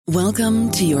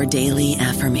Welcome to your daily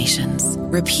affirmations.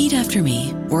 Repeat after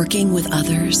me. Working with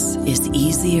others is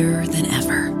easier than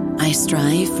ever. I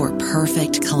strive for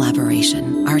perfect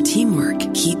collaboration. Our teamwork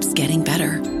keeps getting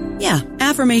better. Yeah,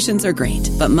 affirmations are great,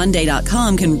 but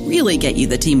Monday.com can really get you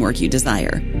the teamwork you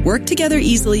desire. Work together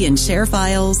easily and share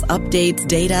files, updates,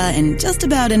 data, and just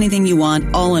about anything you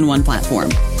want all in one platform.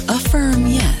 Affirm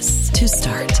yes to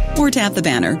start, or tap the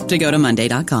banner to go to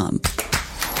Monday.com.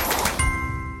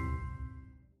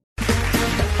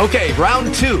 Okay,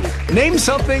 round two. Name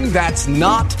something that's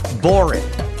not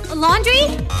boring. A laundry?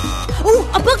 Ooh,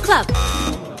 a book club.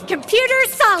 Computer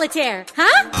solitaire,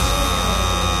 huh?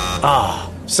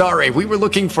 Ah, sorry, we were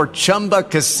looking for Chumba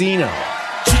Casino.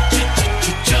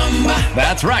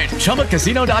 That's right,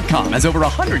 ChumbaCasino.com has over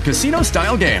 100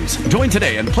 casino-style games. Join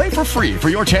today and play for free for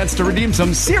your chance to redeem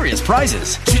some serious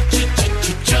prizes.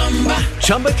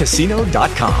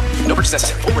 ChumbaCasino.com. No purchase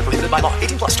necessary. Void where prohibited by law.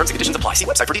 18+ terms and conditions apply. See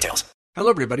website for details. Hello,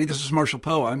 everybody. This is Marshall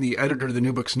Poe. I'm the editor of the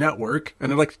New Books Network,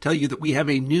 and I'd like to tell you that we have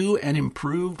a new and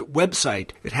improved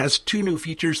website. It has two new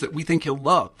features that we think you'll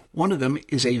love. One of them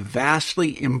is a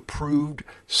vastly improved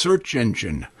search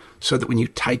engine, so that when you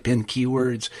type in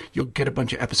keywords, you'll get a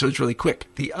bunch of episodes really quick.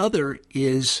 The other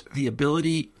is the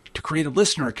ability to create a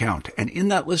listener account. And in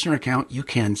that listener account, you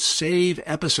can save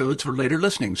episodes for later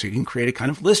listening. So you can create a kind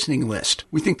of listening list.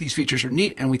 We think these features are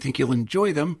neat, and we think you'll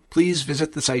enjoy them. Please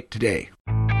visit the site today.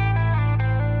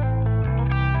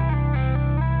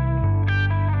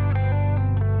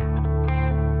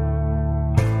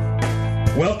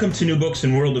 Welcome to New Books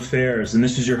and World Affairs, and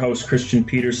this is your host, Christian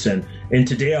Peterson. And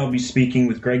today I'll be speaking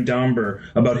with Greg Domber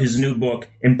about his new book,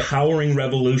 Empowering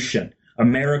Revolution,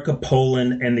 America,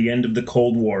 Poland, and the End of the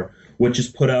Cold War, which is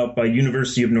put out by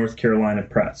University of North Carolina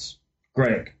Press.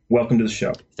 Greg, welcome to the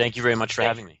show. Thank you very much for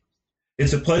having me.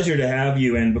 It's a pleasure to have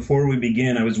you, and before we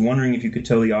begin, I was wondering if you could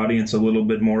tell the audience a little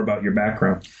bit more about your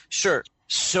background. Sure.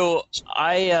 So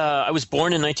I was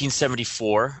born in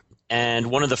 1974.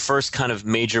 And one of the first kind of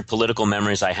major political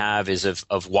memories I have is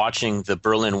of watching the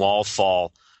Berlin Wall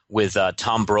fall with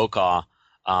Tom Brokaw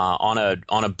on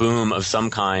a boom of some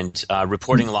kind,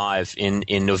 reporting live in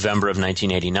November of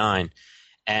 1989.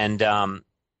 And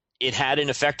it had an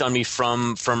effect on me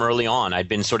from early on. I'd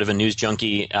been sort of a news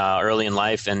junkie early in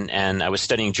life, and I was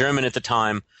studying German at the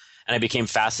time, and I became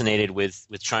fascinated with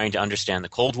trying to understand the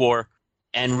Cold War.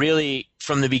 And really,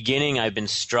 from the beginning, I've been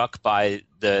struck by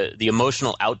the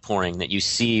emotional outpouring that you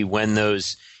see when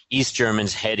those East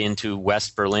Germans head into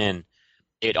West Berlin.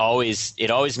 It always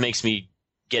makes me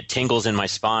get tingles in my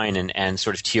spine and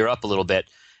sort of tear up a little bit.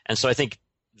 And so I think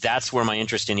that's where my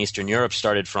interest in Eastern Europe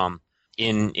started from.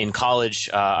 In college,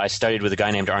 I studied with a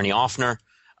guy named Arnie Offner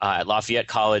at Lafayette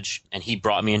College, and he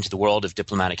brought me into the world of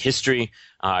diplomatic history.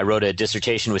 I wrote a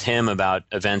dissertation with him about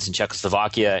events in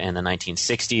Czechoslovakia in the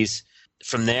 1960s.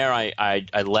 From there, I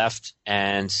left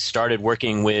and started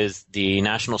working with the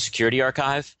National Security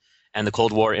Archive and the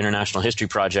Cold War International History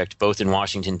Project, both in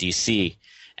Washington, D.C.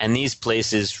 And these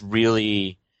places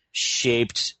really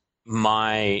shaped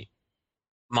my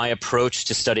approach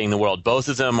to studying the world. Both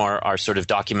of them are sort of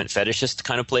document fetishist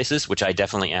kind of places, which I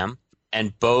definitely am.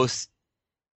 And both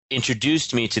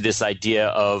introduced me to this idea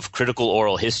of critical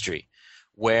oral history,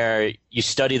 where you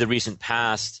study the recent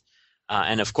past.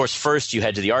 And of course, first you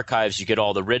head to the archives, you get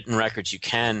all the written records you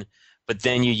can, but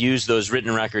then you use those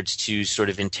written records to sort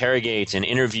of interrogate and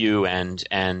interview and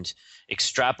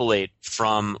extrapolate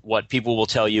from what people will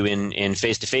tell you in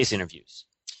face-to-face interviews.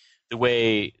 The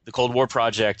way the Cold War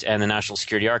Project and the National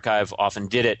Security Archive often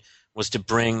did it was to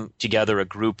bring together a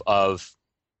group of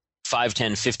 5,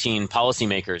 10, 15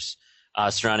 policymakers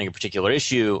surrounding a particular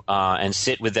issue and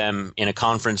sit with them in a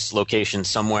conference location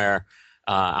somewhere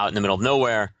out in the middle of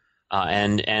nowhere.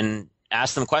 And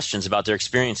ask them questions about their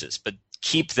experiences, but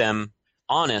keep them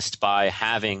honest by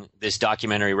having this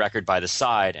documentary record by the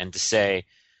side, and to say,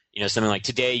 something like,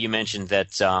 today you mentioned that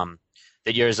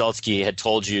Jaruzelski had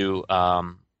told you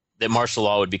that martial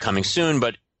law would be coming soon,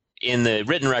 but in the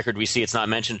written record we see it's not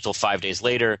mentioned until 5 days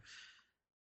later.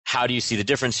 How do you see the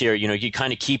difference here? You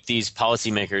kind of keep these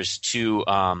policymakers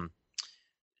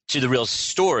to the real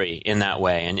story in that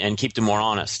way, and keep them more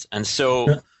honest. And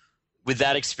so with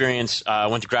that experience, I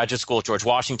went to graduate school at George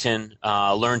Washington,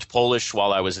 learned Polish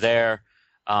while I was there,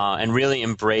 and really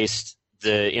embraced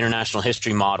the international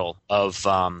history model of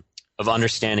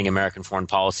understanding American foreign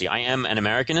policy. I am an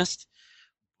Americanist,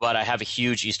 but I have a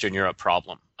huge Eastern Europe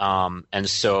problem, and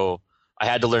so I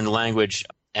had to learn the language,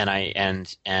 and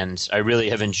I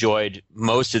really have enjoyed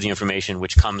most of the information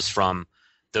which comes from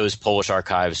those Polish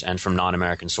archives and from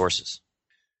non-American sources.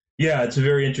 Yeah, it's a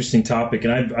very interesting topic,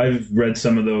 and I've read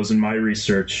some of those in my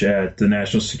research at the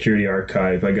National Security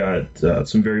Archive. I got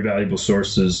some very valuable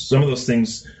sources. Some of those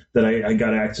things that I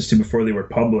got access to before they were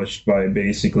published by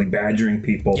basically badgering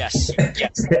people Yes.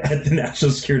 Yes. at the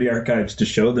National Security Archives to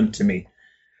show them to me.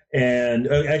 And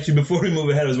actually, before we move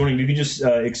ahead, I was wondering if you could just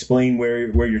explain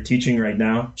where you're teaching right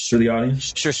now for the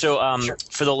audience. Sure. So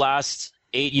for the last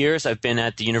 8 years, I've been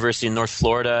at the University of North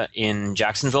Florida in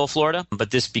Jacksonville, Florida.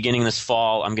 But beginning this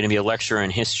fall, I'm going to be a lecturer in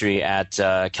history at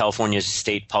California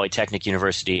State Polytechnic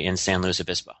University in San Luis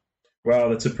Obispo. Wow,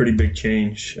 that's a pretty big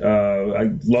change.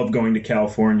 I love going to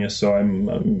California, so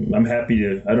I'm happy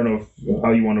to. I don't know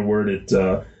how you want to word it.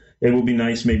 It will be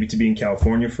nice maybe to be in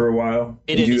California for a while.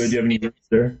 Do you have any roots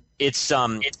there?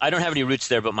 I don't have any roots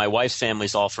there, but my wife's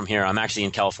family's all from here. I'm actually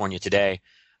in California today,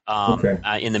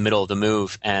 in the middle of the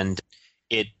move, and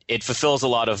it fulfills a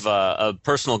lot of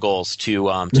personal goals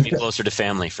to be closer to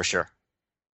family for sure.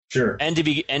 Sure. And to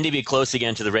be close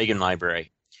again to the Reagan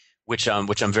Library, which I'm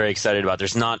very excited about.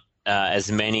 There's not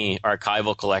as many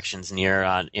archival collections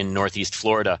near in Northeast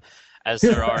Florida as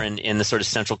there are in the sort of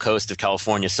central coast of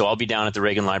California. So I'll be down at the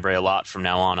Reagan Library a lot from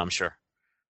now on, I'm sure.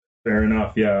 Fair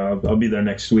enough. Yeah, I'll be there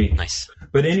next week. Nice.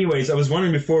 But anyways, I was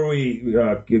wondering before we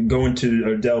go into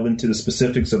or delve into the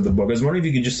specifics of the book, I was wondering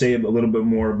if you could just say a little bit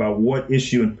more about what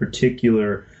issue in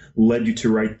particular led you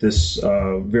to write this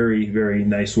very, very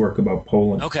nice work about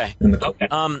Poland. Okay.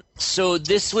 Okay. So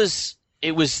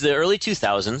it was the early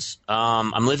 2000s.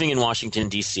 I'm living in Washington,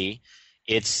 D.C.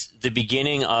 It's the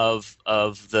beginning of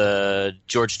the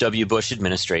George W. Bush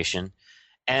administration.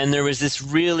 And there was this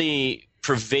really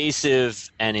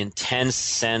pervasive and intense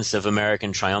sense of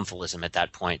American triumphalism at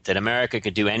that point, that America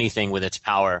could do anything with its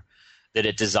power that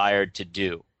it desired to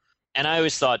do. And I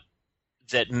always thought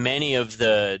that many of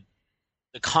the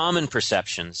common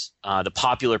perceptions, the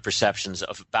popular perceptions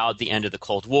about the end of the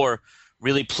Cold War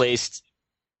really placed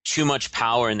too much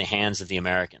power in the hands of the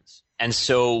Americans. And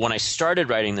so when I started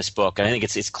writing this book, and I think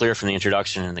it's clear from the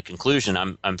introduction and the conclusion,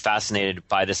 I'm fascinated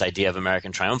by this idea of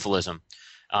American triumphalism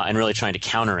and really trying to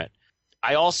counter it.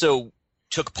 I also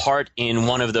took part in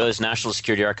one of those National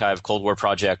Security Archive Cold War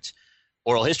Project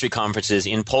oral history conferences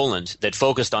in Poland that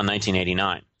focused on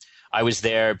 1989. I was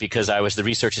there because I was the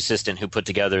research assistant who put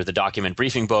together the document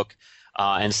briefing book,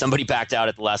 and somebody backed out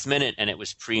at the last minute, and it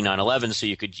was pre-9/11, so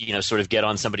you could, sort of get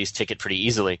on somebody's ticket pretty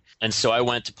easily. And so I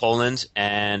went to Poland,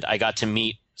 and I got to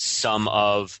meet some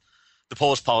of the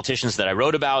Polish politicians that I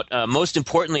wrote about. Most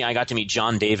importantly, I got to meet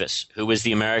John Davis, who was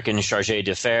the American chargé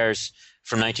d'affaires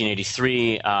from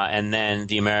 1983, and then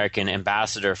the American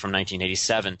ambassador from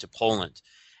 1987 to Poland.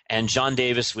 And John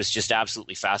Davis was just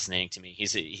absolutely fascinating to me.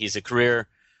 He's a career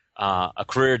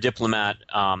diplomat,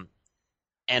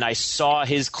 and I saw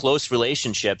his close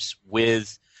relationships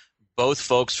with both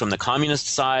folks from the communist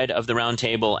side of the Round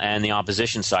Table and the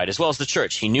opposition side, as well as the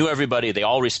church. He knew everybody; they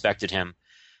all respected him,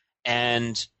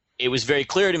 and it was very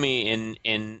clear to me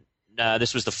in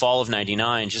this was the fall of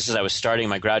 '99, just as I was starting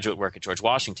my graduate work at George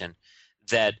Washington,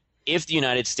 that if the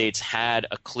United States had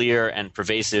a clear and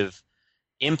pervasive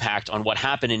impact on what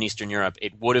happened in Eastern Europe,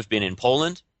 it would have been in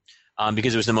Poland,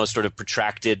 because it was the most sort of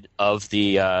protracted of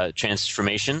the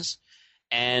transformations,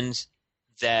 and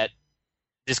that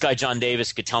this guy John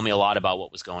Davis could tell me a lot about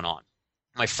what was going on.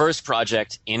 My first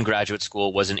project in graduate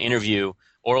school was an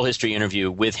oral history interview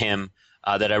with him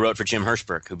that I wrote for Jim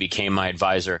Hirschberg, who became my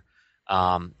advisor,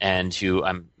 and who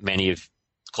many of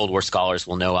Cold War scholars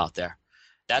will know out there.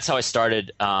 That's how I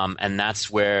started, and that's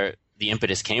where the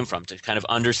impetus came from, to kind of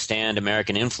understand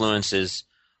American influences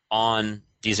on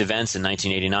these events in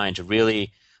 1989, to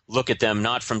really look at them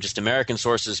not from just American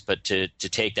sources, but to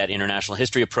take that international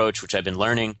history approach, which I've been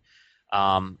learning,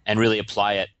 and really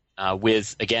apply it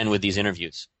with these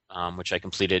interviews, which I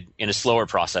completed in a slower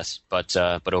process, but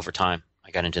over time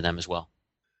I got into them as well.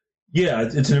 Yeah,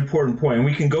 it's an important point. And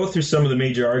we can go through some of the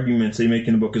major arguments they make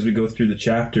in the book as we go through the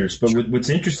chapters. But what's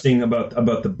interesting about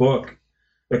the book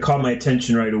that caught my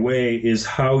attention right away is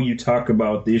how you talk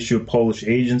about the issue of Polish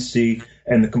agency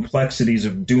and the complexities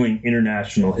of doing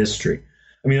international history.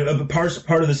 I mean, part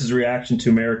of this is a reaction to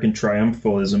American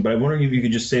triumphalism, but I'm wondering if you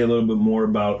could just say a little bit more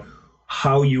about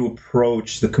how you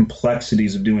approach the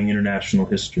complexities of doing international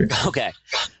history. Okay.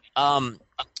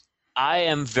 I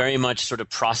am very much sort of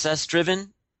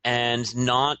process-driven and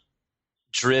not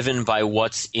driven by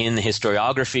what's in the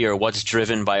historiography or what's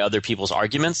driven by other people's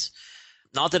arguments.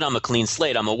 Not that I'm a clean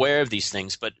slate. I'm aware of these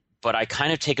things, but I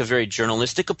kind of take a very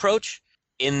journalistic approach,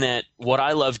 in that what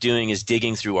I love doing is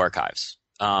digging through archives,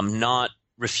 not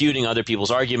refuting other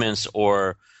people's arguments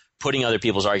or putting other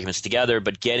people's arguments together,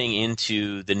 but getting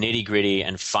into the nitty-gritty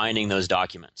and finding those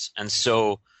documents. And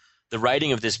so the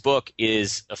writing of this book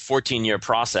is a 14-year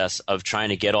process of trying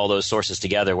to get all those sources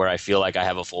together where I feel like I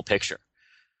have a full picture.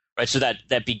 Right, so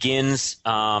that begins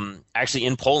actually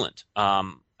in Poland.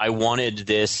 I wanted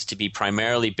this to be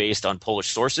primarily based on Polish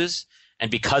sources,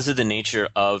 and because of the nature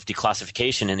of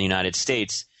declassification in the United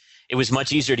States, it was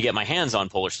much easier to get my hands on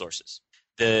Polish sources.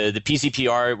 The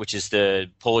PZPR, which is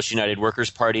the Polish United Workers'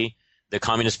 Party, the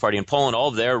Communist Party in Poland, all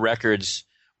of their records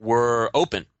were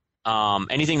open.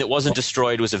 Anything that wasn't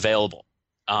destroyed was available,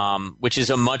 which is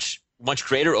a much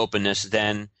greater openness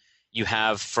than you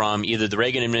have from either the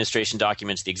Reagan administration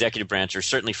documents, the executive branch, or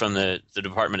certainly from the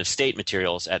Department of State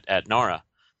materials at NARA.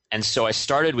 And so I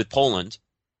started with Poland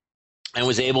and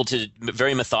was able to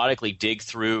very methodically dig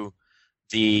through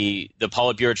the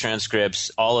Politburo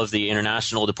transcripts, all of the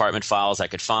international department files I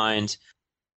could find,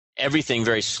 everything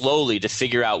very slowly to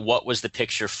figure out what was the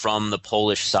picture from the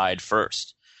Polish side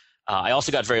first. I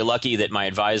also got very lucky that my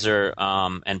advisor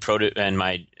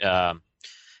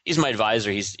he's my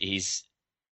advisor. He's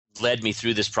led me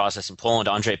through this process in Poland.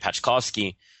 Andrzej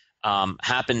Paczkowski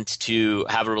happened to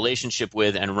have a relationship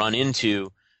with and run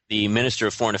into the Minister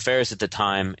of Foreign Affairs at the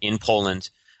time in Poland,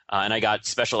 and I got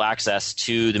special access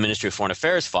to the Ministry of Foreign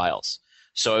Affairs files.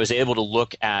 So I was able to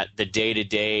look at the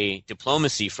day-to-day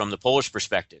diplomacy from the Polish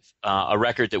perspective, a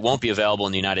record that won't be available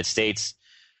in the United States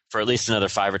for at least another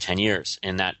 5 or 10 years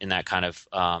in that kind of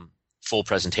full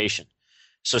presentation.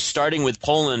 So starting with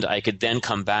Poland, I could then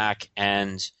come back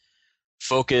and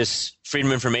focus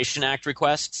Freedom of Information Act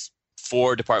requests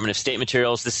for Department of State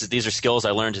materials. These are skills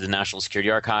I learned at the National Security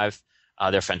Archive.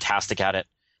 They're fantastic at it.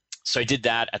 So I did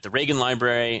that at the Reagan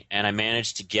Library, and I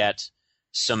managed to get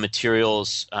some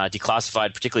materials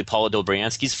declassified, particularly Paula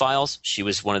Dobriansky's files. She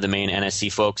was one of the main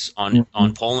NSC folks on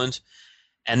Poland.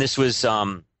 And this was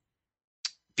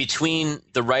between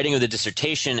the writing of the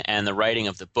dissertation and the writing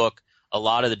of the book, a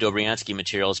lot of the Dobriansky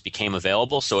materials became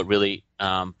available, so it really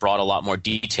brought a lot more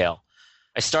detail.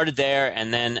 I started there,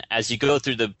 and then as you go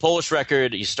through the Polish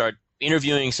record, you start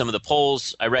interviewing some of the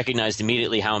Poles. I recognized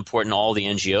immediately how important all the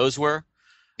NGOs were.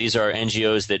 These are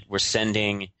NGOs that were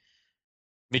sending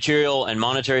material and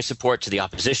monetary support to the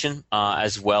opposition,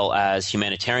 as well as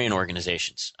humanitarian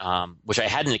organizations, which I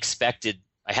hadn't expected.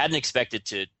 I hadn't expected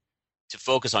to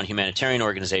focus on humanitarian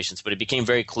organizations, but it became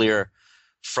very clear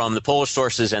from the Polish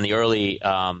sources and the early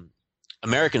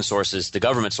American sources, the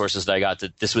government sources that I got,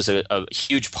 that this was a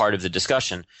huge part of the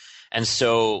discussion. And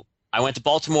so I went to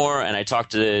Baltimore and I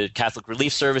talked to the Catholic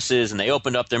Relief Services, and they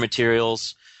opened up their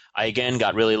materials. I again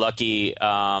got really lucky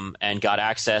and got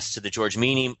access to the George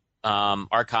Meany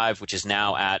archive, which is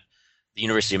now at the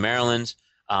University of Maryland,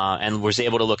 and was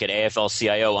able to look at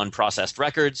AFL-CIO unprocessed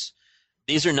records.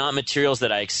 These are not materials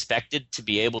that I expected to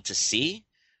be able to see,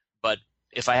 but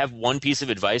if I have one piece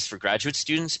of advice for graduate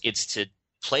students, it's to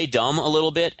play dumb a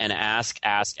little bit and ask,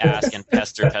 and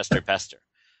pester.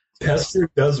 Pester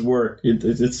does work.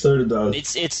 It sort of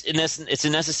does. It's a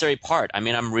necessary part. I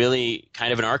mean, I'm really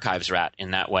kind of an archives rat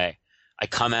in that way. I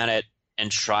come at it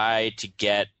and try to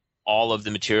get all of the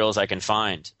materials I can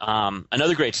find.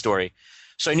 Another great story.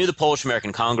 So I knew the Polish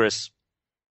American Congress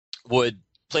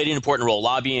played an important role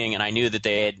lobbying, and I knew that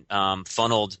they had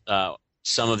funneled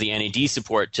some of the NAD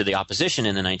support to the opposition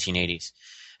in the 1980s.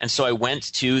 And so I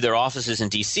went to their offices in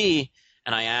D.C.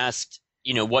 and I asked,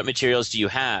 what materials do you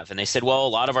have? And they said, well, a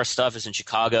lot of our stuff is in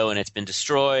Chicago and it's been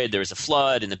destroyed. There was a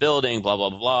flood in the building, blah, blah,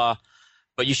 blah, blah.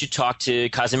 But you should talk to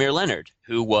Casimir Leonard,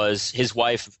 who was his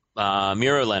wife,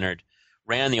 Mira Leonard,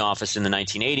 ran the office in the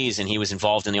 1980s, and he was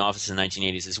involved in the office in the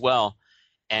 1980s as well.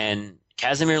 And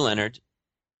Casimir Leonard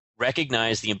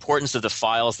recognized the importance of the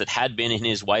files that had been in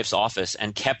his wife's office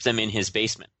and kept them in his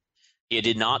basement. He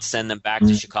did not send them back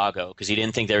to Chicago because he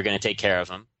didn't think they were going to take care of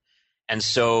him. And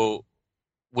so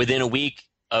within a week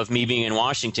of me being in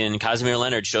Washington, Casimir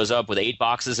Leonard shows up with 8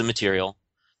 boxes of material,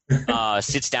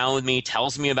 sits down with me,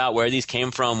 tells me about where these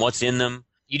came from, what's in them.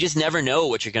 You just never know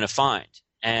what you're going to find.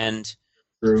 And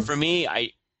for me,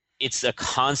 it's a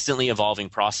constantly evolving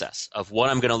process of what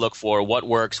I'm going to look for, what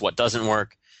works, what doesn't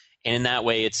work. And in that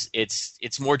way,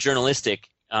 it's more journalistic,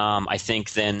 I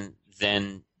think,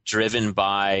 than driven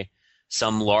by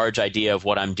some large idea of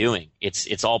what I'm doing.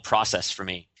 It's all process for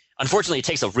me. Unfortunately, it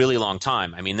takes a really long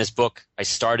time. I mean, this book, I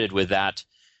started with that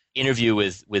interview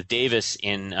with Davis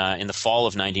in the fall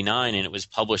of '99, and it was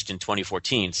published in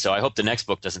 2014. So I hope the next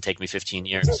book doesn't take me 15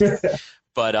 years.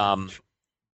 But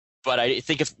I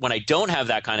think when I don't have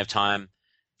that kind of time,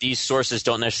 these sources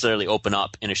don't necessarily open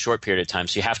up in a short period of time.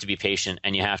 So you have to be patient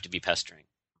and you have to be pestering.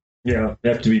 Yeah, you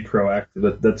have to be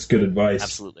proactive. That's good advice.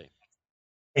 Absolutely.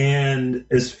 And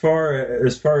as far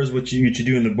as what you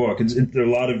do in the book, there are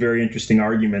a lot of very interesting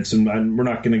arguments, and we're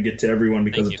not going to get to everyone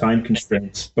because of time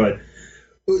constraints. But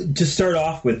to start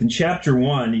off with, in Chapter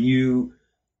 1, you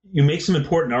make some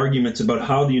important arguments about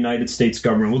how the United States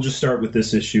government, we'll just start with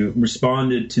this issue,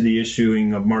 responded to the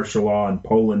issuing of martial law in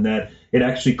Poland, that it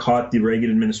actually caught the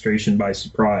Reagan administration by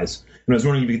surprise. And I was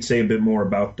wondering if you could say a bit more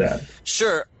about that.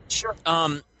 Sure.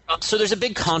 So there's a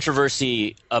big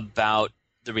controversy about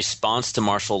the response to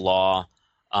martial law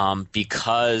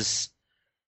because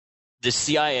the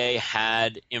CIA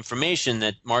had information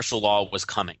that martial law was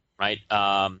coming, right?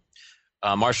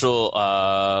 Marshal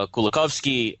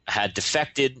Kulikovsky had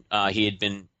defected. He had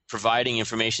been providing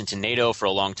information to NATO for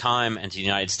a long time, and to the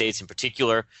United States in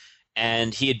particular,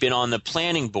 and he had been on the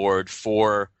planning board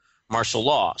for martial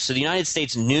law. So the United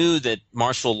States knew that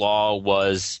martial law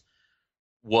was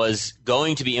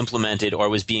going to be implemented or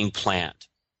was being planned.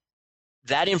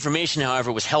 That information,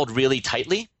 however, was held really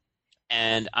tightly,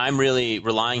 and I'm really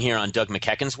relying here on Doug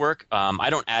McKechnie's work. I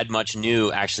don't add much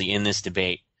new, actually, in this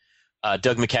debate.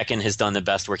 Doug McKechnie has done the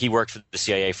best work. He worked for the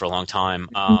CIA for a long time.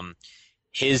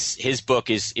 His book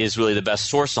is really the best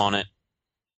source on it.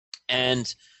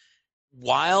 And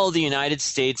while the United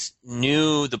States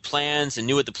knew the plans and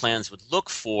knew what the plans would look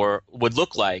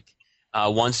like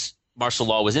once martial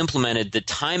law was implemented, the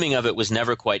timing of it was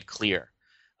never quite clear.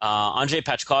 Andrzej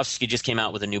Paczkowski just came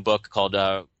out with a new book called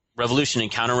Revolution and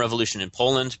Counter-Revolution in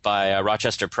Poland by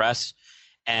Rochester Press.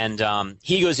 And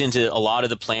he goes into a lot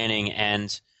of the planning,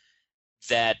 and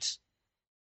that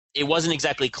it wasn't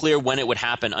exactly clear when it would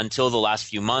happen until the last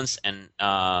few months, and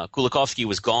Kulikovsky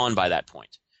was gone by that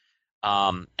point.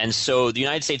 And so the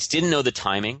United States didn't know the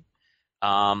timing,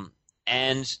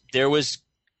 and there was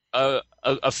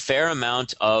a fair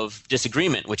amount of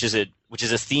disagreement, which is a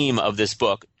theme of this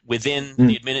book within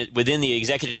the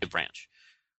executive branch,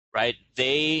 right?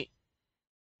 The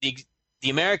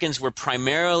Americans were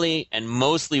primarily and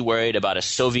mostly worried about a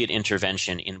Soviet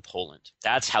intervention in Poland.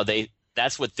 That's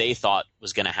what they thought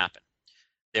was going to happen.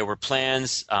 There were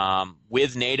plans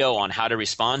with NATO on how to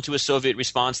respond to a Soviet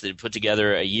response that had put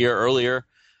together a year earlier,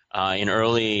 in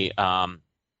early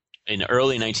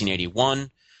 1981.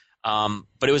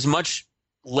 But it was much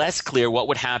less clear what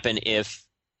would happen if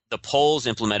the Poles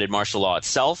implemented martial law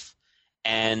itself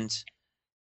and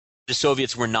the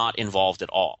Soviets were not involved at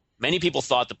all. Many people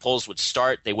thought the Poles would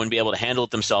start, they wouldn't be able to handle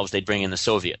it themselves, they'd bring in the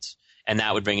Soviets, and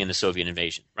that would bring in the Soviet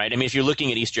invasion, right? I mean, if you're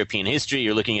looking at East European history,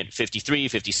 you're looking at 53,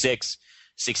 56,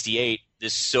 68, the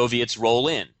Soviets roll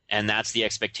in, and that's the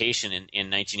expectation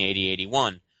in 1980,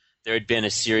 81. There had been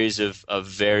a series of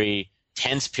very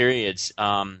tense periods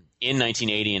in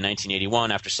 1980 and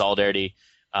 1981 after Solidarity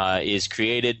is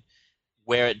created,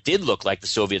 where it did look like the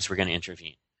Soviets were going to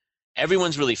intervene.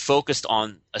 Everyone's really focused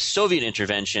on a Soviet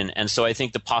intervention, and so I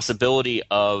think the possibility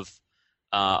of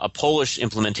a Polish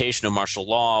implementation of martial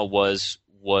law was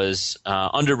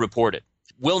underreported.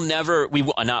 We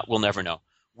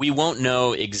won't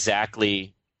know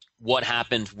exactly what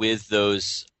happened with the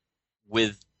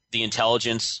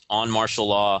intelligence on martial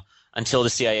law until the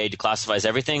CIA declassifies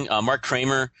everything. Mark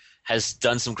Kramer has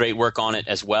done some great work on it,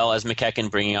 as well as McKechnie,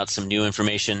 bringing out some new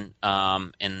information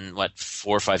 4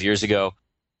 or 5 years ago.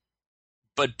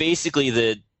 But basically,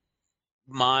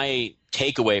 my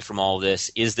takeaway from all of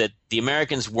this is that the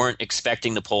Americans weren't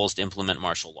expecting the Poles to implement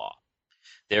martial law.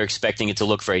 They're expecting it to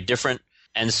look very different.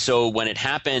 And so when it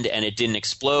happened and it didn't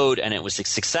explode and it was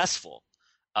successful,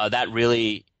 that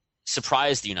really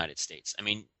surprised the United States. I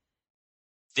mean,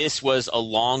 this was a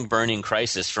long-burning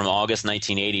crisis from August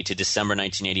 1980 to December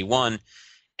 1981,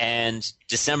 and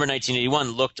December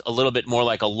 1981 looked a little bit more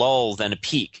like a lull than a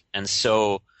peak. And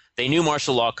so they knew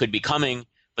martial law could be coming,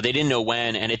 but they didn't know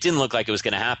when, and it didn't look like it was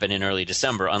going to happen in early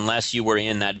December unless you were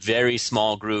in that very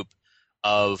small group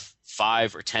of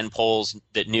 5 or 10 Poles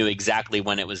that knew exactly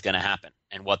when it was going to happen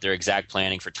and what their exact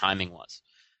planning for timing was.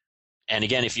 And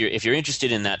again, if you're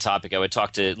interested in that topic, I would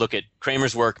look at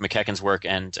Kramer's work, McKechnie's work,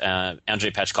 and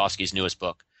Andrzej Paczkowski's newest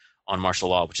book on martial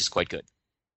law, which is quite good.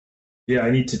 Yeah,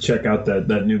 I need to check out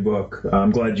that new book.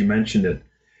 I'm glad you mentioned it.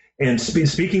 And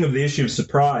speaking of the issue of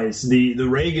surprise, the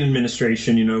Reagan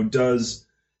administration, does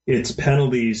its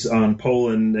penalties on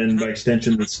Poland and by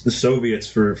extension the Soviets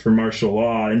for martial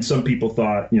law. And some people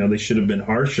thought, they should have been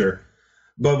harsher.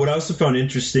 But what I also found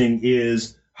interesting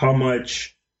is how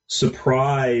much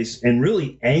surprise and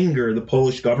really anger the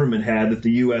Polish government had that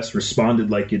the U.S. responded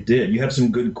like it did. You have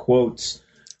some good quotes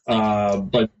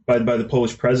by the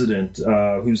Polish president,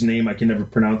 whose name I can never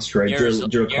pronounce right.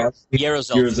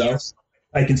 Jaruzelski.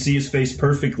 I can see his face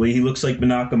perfectly. He looks like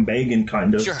Menachem Begin,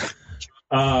 kind of. Sure.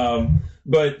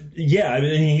 But yeah, I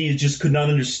mean, he just could not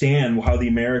understand how the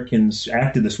Americans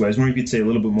acted this way. I was wondering if you'd say a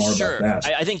little bit more about that.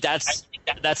 I think that's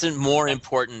a more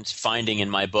important finding in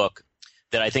my book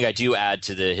that I think I do add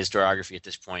to the historiography at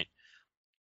this point.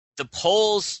 The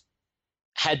Poles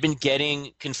had been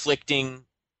getting conflicting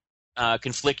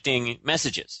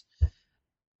messages.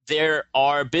 There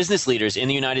are business leaders in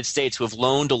the United States who have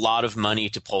loaned a lot of money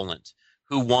to Poland,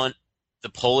 who want the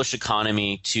Polish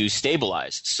economy to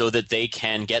stabilize so that they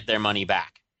can get their money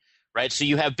back, right? So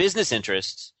you have business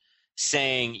interests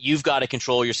saying, you've got to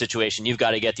control your situation. You've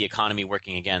got to get the economy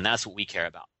working again. That's what we care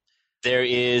about. There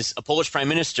is a Polish prime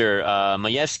minister,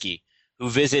 Majewski, who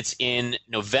visits in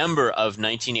November of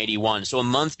 1981, so a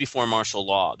month before martial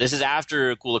law. This is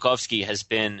after Kulikowski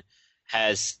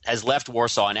has left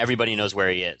Warsaw, and everybody knows where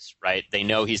he is, right? They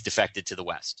know he's defected to the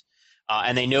West.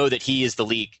 And they know that he is the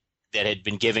leak that had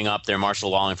been giving up their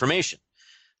martial law information.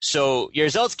 So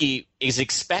Jaruzelski is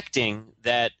expecting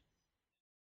that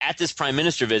at this prime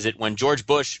minister visit, when George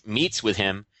Bush meets with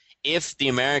him, if the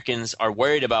Americans are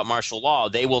worried about martial law,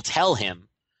 they will tell him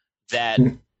that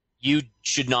you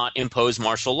should not impose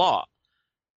martial law.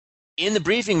 In the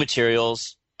briefing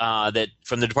materials that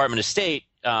from the Department of State,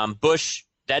 Bush,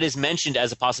 that is mentioned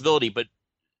as a possibility, but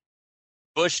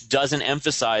Bush doesn't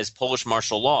emphasize Polish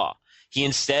martial law. He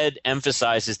instead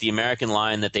emphasizes the American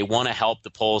line that they want to help the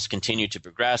Poles continue to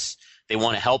progress. They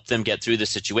want to help them get through the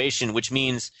situation, which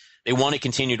means they want to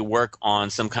continue to work on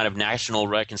some kind of national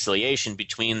reconciliation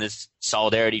between this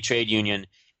Solidarity trade union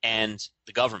and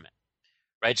the government,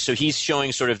 right? So he's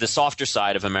showing sort of the softer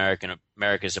side of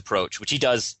America's approach, which he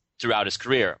does throughout his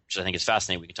career, which I think is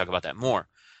fascinating. We can talk about that more.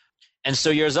 And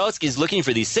so Jaruzelski is looking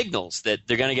for these signals that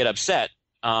they're going to get upset.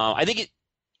 I think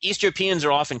East Europeans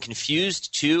are often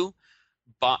confused too.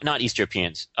 Not East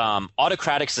Europeans.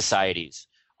 Autocratic societies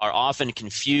are often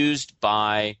confused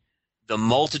by the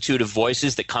multitude of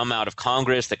voices that come out of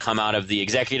Congress, that come out of the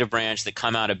executive branch, that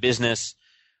come out of business,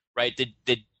 right?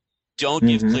 That don't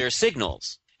give clear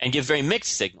signals and give very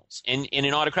mixed signals. In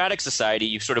an autocratic society,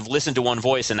 you sort of listen to one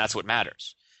voice and that's what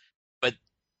matters. But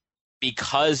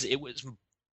because it was,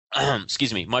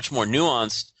 much more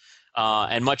nuanced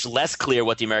and much less clear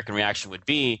what the American reaction would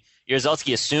be,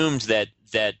 Jaruzelski assumed that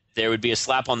there would be a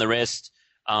slap on the wrist,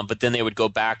 but then they would go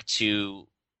back to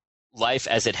life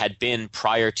as it had been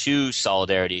prior to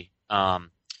Solidarity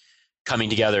coming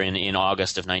together in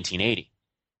August of 1980.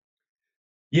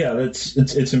 Yeah,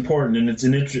 it's important, and it's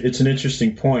an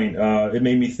interesting point. It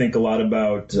made me think a lot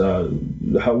about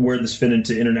where this fit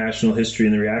into international history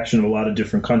and the reaction of a lot of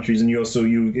different countries. And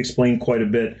you explained quite a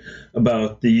bit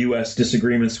about the U.S.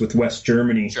 disagreements with West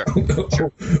Germany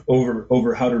Sure.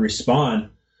 over how to respond.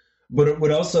 But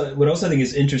what else I think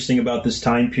is interesting about this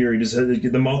time period is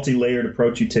the multi-layered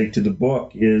approach you take to the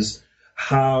book is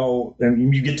how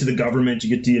you get to the government, you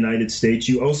get to the United States,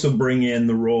 you also bring in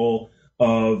the role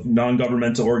of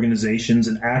non-governmental organizations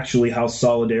and actually how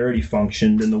Solidarity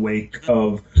functioned in the wake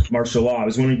of martial law. I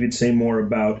was wondering if you'd say more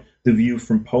about the view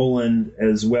from Poland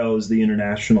as well as the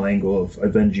international angle of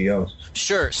NGOs.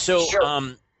 Sure. So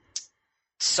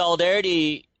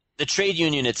Solidarity, the trade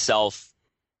union itself,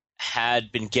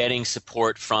 had been getting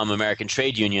support from American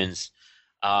trade unions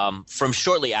from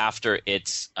shortly after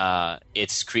its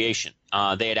creation.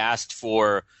 They had asked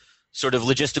for sort of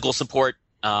logistical support,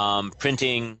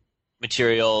 printing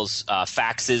materials,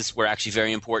 faxes were actually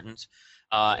very important.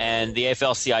 And the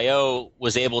AFL-CIO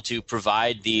was able to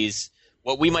provide these,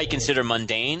 what we might consider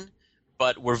mundane,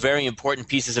 but were very important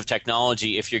pieces of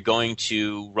technology if you're going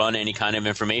to run any kind of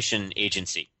information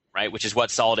agency, right? Which is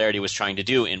what Solidarity was trying to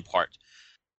do in part.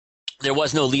 There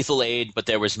was no lethal aid, but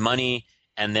there was money,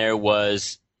 and there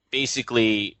was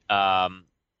basically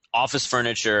office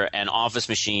furniture and office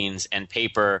machines and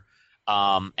paper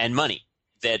and money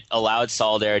that allowed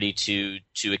Solidarity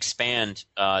to expand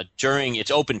during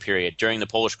its open period, during the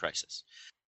Polish crisis.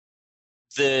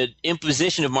 The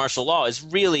imposition of martial law is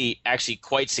really actually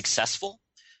quite successful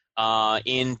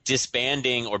in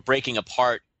disbanding or breaking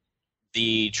apart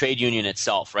the trade union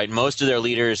itself, right? Most of their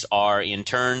leaders are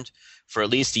interned for at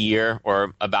least a year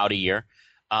or about a year.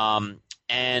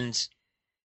 And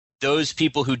those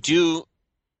people who do,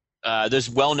 those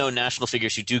well-known national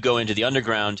figures who do go into the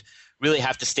underground really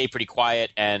have to stay pretty quiet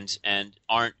and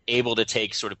aren't able to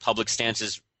take sort of public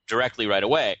stances directly right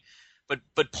away.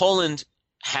 But Poland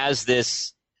has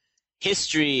this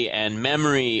history and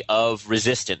memory of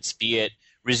resistance, be it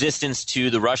resistance to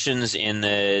the Russians in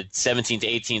the 17th to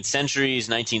 18th centuries,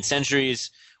 19th centuries,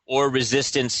 or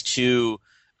resistance to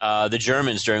the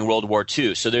Germans during World War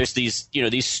II. So there's these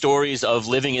stories of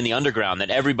living in the underground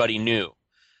that everybody knew.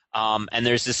 And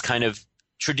there's this kind of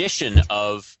tradition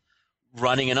of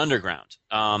running an underground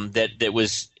that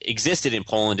was existed in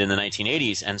Poland in the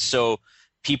 1980s. And so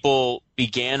people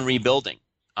began rebuilding,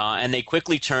 and they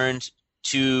quickly turned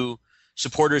to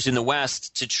supporters in the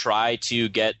West to try to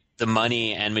get the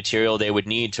money and material they would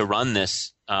need to run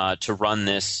this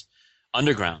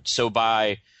underground. So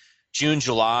by June,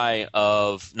 July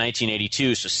of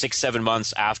 1982, so 6-7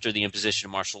 months after the imposition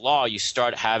of martial law, you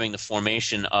start having the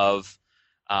formation of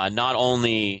not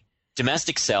only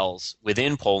domestic cells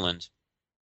within Poland,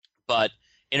 but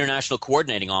international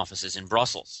coordinating offices in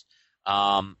Brussels.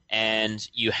 And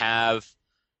you have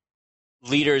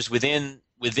leaders within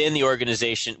the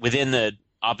organization, within the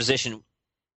opposition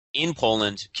in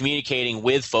Poland, communicating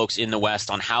with folks in the West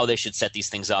on how they should set these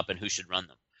things up and who should run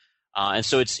them. And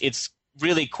so it's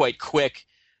really quite quick,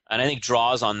 and I think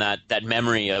draws on that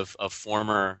memory of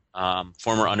former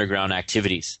underground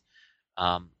activities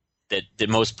that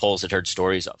most Poles had heard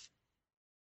stories of.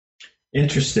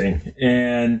 Interesting.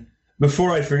 And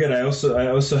before I forget, I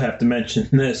also have to mention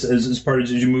this as part of,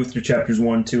 as you move through chapters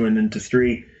 1, 2, and into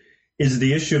 3, is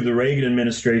the issue of the Reagan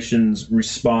administration's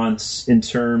response in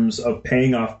terms of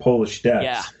paying off Polish debts.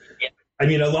 Yeah. I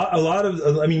mean, a lot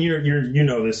of. I mean, you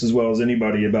know this as well as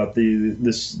anybody about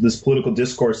this political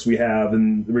discourse we have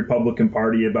in the Republican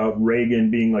Party about Reagan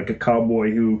being like a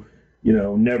cowboy who,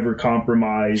 never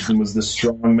compromised and was the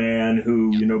strong man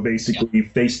who, basically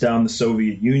faced down the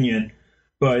Soviet Union.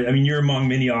 But I mean, you're among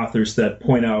many authors that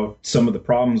point out some of the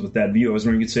problems with that view. I was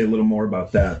wondering if you could say a little more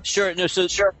about that. Sure. No. So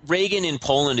Reagan in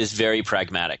Poland is very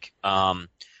pragmatic. I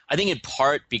think in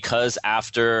part because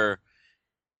after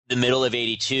the middle of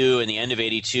 82 and the end of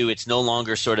 82, it's no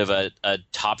longer sort of a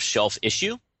top shelf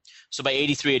issue. So by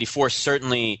 83, 84,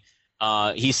 certainly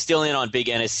he's still in on big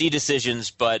NSC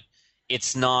decisions, but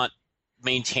it's not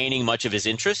maintaining much of his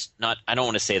interest. I don't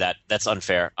want to say that. That's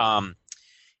unfair.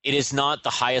 It is not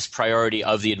the highest priority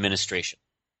of the administration.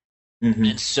 Mm-hmm.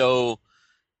 And so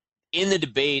in the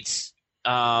debates,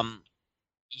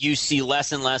 you see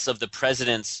less and less of the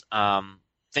president's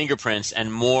fingerprints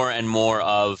and more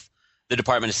of the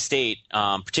Department of State,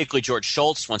 particularly George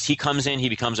Shultz. Once he comes in, he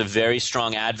becomes a very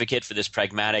strong advocate for this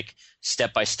pragmatic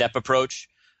step-by-step approach.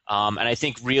 And I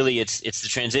think really it's the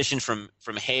transition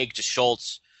from Haig to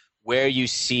Shultz where you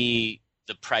see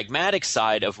the pragmatic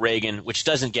side of Reagan, which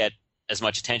doesn't get as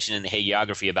much attention in the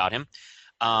hagiography about him,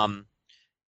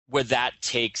 where that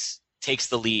takes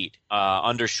the lead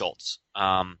under Shultz.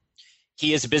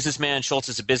 He is a businessman. Shultz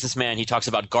is a businessman. He talks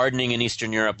about gardening in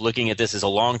Eastern Europe, looking at this as a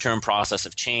long-term process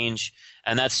of change,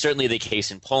 and that's certainly the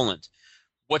case in Poland.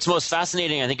 What's most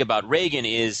fascinating, I think, about Reagan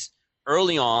is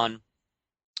early on,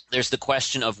 there's the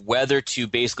question of whether to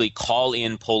basically call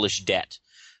in Polish debt.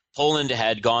 Poland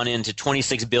had gone into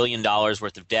 $26 billion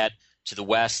worth of debt to the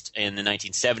West in the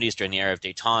 1970s during the era of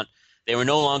détente. They were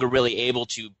no longer really able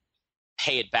to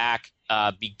pay it back.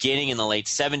 Beginning in the late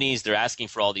 70s, they're asking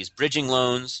for all these bridging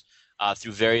loans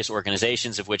through various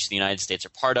organizations of which the United States are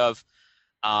part of.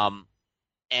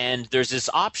 And there's this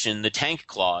option, the tank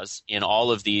clause, in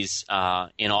all of these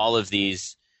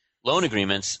loan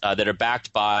agreements that are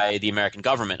backed by the American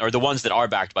government, or the ones that are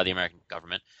backed by the American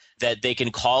government, that they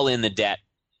can call in the debt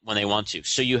when they want to.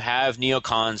 So you have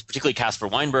neocons, particularly Caspar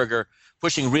Weinberger,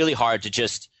 pushing really hard to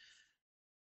just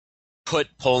put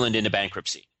Poland into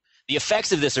bankruptcy. The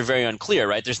effects of this are very unclear,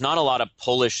 right? There's not a lot of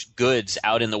Polish goods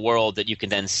out in the world that you can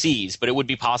then seize, but it would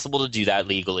be possible to do that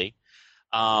legally.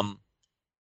 And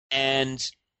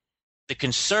the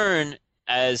concern,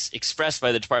 as expressed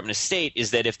by the Department of State, is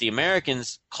that if the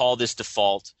Americans call this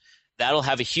default, that'll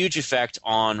have a huge effect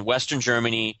on Western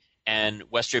Germany and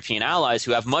West European allies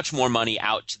who have much more money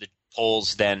out to the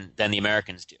Poles than the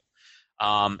Americans do,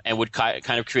 and would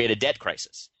kind of create a debt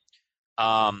crisis.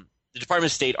 The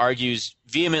Department of State argues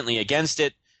vehemently against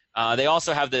it. They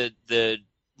also have the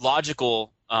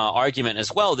logical argument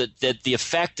as well that the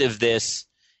effect of this,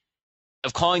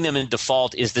 of calling them in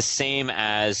default, is the same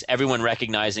as everyone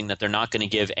recognizing that they're not going to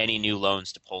give any new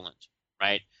loans to Poland,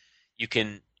 right?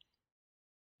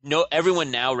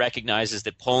 Everyone now recognizes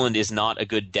that Poland is not a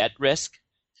good debt risk.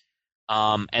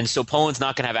 And so Poland's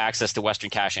not going to have access to Western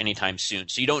cash anytime soon.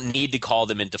 So you don't need to call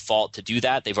them in default to do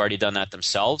that. They've already done that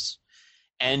themselves.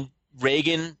 And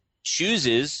Reagan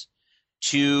chooses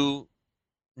to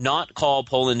not call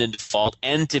Poland in default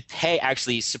and to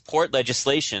actually support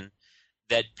legislation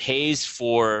that pays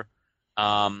for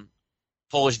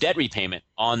Polish debt repayment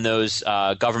on those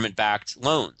government-backed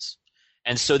loans.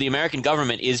 And so the American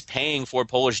government is paying for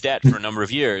Polish debt for a number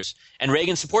of years, and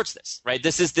Reagan supports this, right?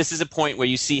 This is a point where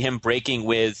you see him breaking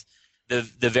with the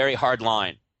very hard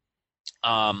line.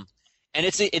 And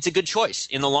it's a good choice.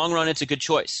 In the long run, it's a good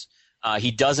choice.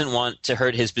 He doesn't want to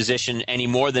hurt his position any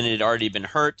more than it had already been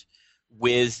hurt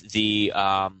with the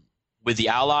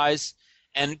Allies.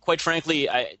 And quite frankly,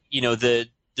 the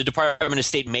Department of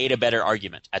State made a better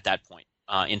argument at that point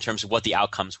in terms of what the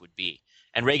outcomes would be.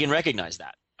 And Reagan recognized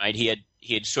that. Right? He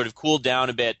had sort of cooled down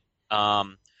a bit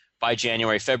by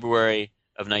January, February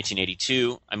of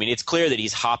 1982. I mean, it's clear that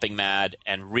he's hopping mad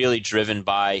and really driven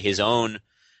by his own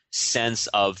sense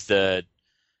of the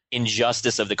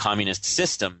injustice of the communist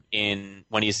system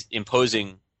when he's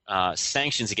imposing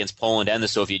sanctions against Poland and the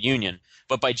Soviet Union.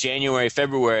 But by January,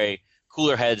 February,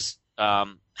 cooler heads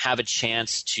have a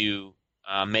chance to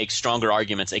make stronger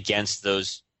arguments against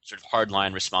those sort of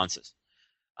hardline responses.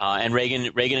 And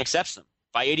Reagan accepts them.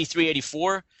 By 83,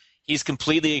 84, he's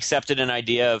completely accepted an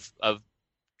idea of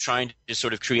trying to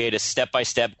sort of create a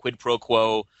step-by-step quid pro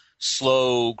quo,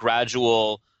 slow,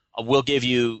 gradual, we'll give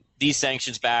you these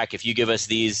sanctions back if you give us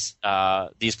these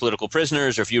political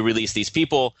prisoners or if you release these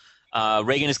people.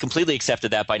 Reagan has completely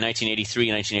accepted that by 1983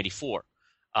 and 1984.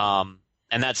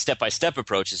 And that step-by-step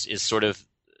approach is sort of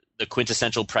the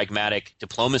quintessential pragmatic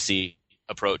diplomacy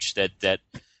approach that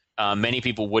many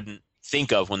people wouldn't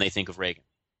think of when they think of Reagan.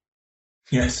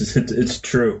 Yes, it's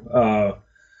true.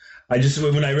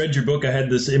 When I read your book, I had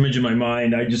this image in my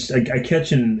mind. I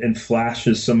catch in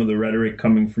flashes some of the rhetoric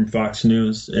coming from Fox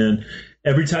News, and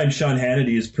every time Sean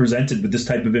Hannity is presented with this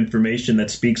type of information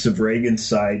that speaks of Reagan's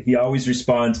side, he always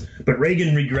responds, "But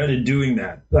Reagan regretted doing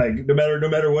that." Like no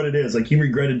matter what it is, like he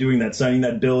regretted doing that, signing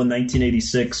that bill in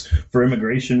 1986 for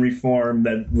immigration reform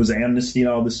that was amnesty and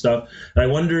all this stuff. And I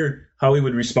wonder how he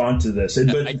would respond to this.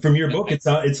 But from your book, it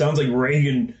sounds like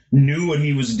Reagan knew what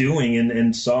he was doing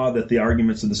and saw that the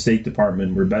arguments of the State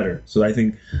Department were better. So I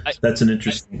think that's an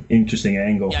interesting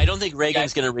angle. Yeah, I don't think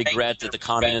Reagan's going to regret that the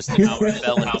communists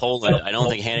fell in Poland. I don't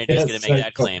think Hannity is going to make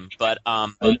that claim. But I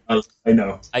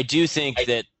know. I do think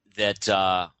that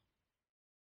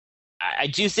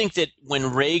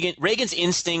when Reagan's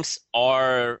instincts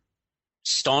are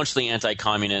staunchly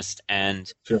anti-communist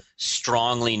and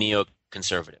strongly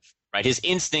neoconservative. Right, his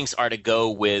instincts are to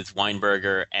go with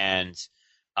Weinberger and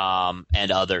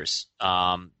others,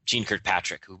 Jeane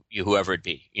Kirkpatrick, whoever it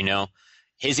be.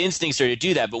 His instincts are to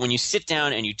do that. But when you sit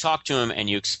down and you talk to him and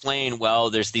you explain, well,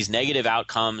 there's these negative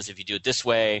outcomes if you do it this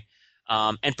way,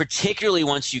 and particularly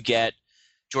once you get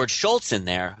George Shultz in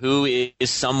there, who is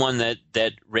someone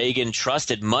that Reagan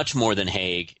trusted much more than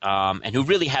Haig, and who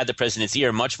really had the president's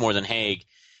ear much more than Haig,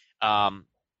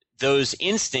 those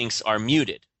instincts are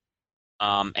muted.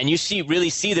 And you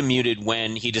really see them muted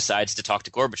when he decides to talk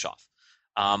to Gorbachev.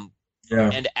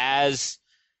 And as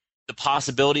the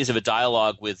possibilities of a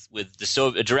dialogue with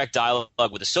a direct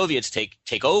dialogue with the Soviets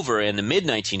take over in the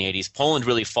mid-1980s, Poland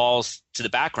really falls to the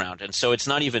background. And so it's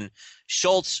not even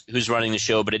Shultz who's running the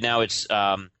show, but now it's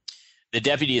the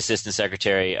Deputy Assistant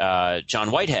Secretary,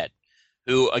 John Whitehead,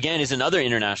 who, again, is another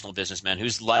international businessman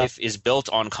whose life is built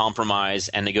on compromise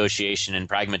and negotiation and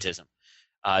pragmatism.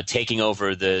 Taking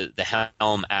over the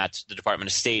helm at the Department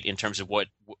of State in terms of what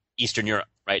Eastern Europe,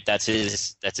 right? That's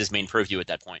his main purview at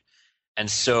that point. And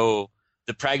so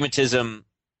the pragmatism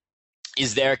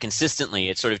is there consistently.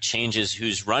 It sort of changes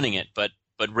who's running it, but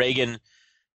Reagan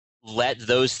let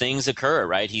those things occur,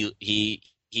 right? He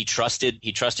trusted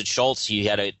Shultz. He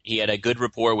had a good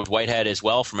rapport with Whitehead as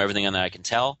well, from everything that I can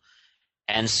tell.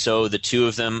 And so the two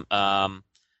of them,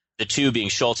 the two being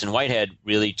Shultz and Whitehead,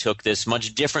 really took this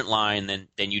much different line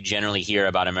than you generally hear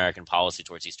about American policy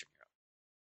towards Eastern Europe.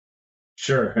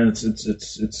 Sure, and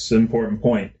it's an important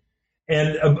point.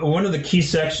 And one of the key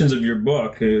sections of your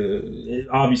book,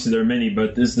 obviously there are many,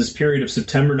 but there's this period of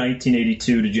September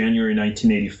 1982 to January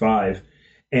 1985.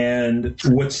 And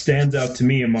what stands out to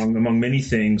me among many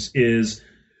things is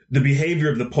the behavior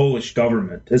of the Polish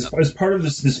government. As part of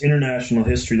this international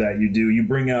history that you do, you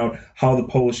bring out how the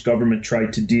Polish government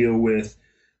tried to deal with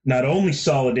not only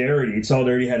Solidarity.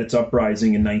 Solidarity had its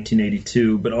uprising in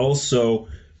 1982, but also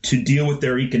to deal with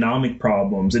their economic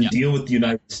problems and deal with the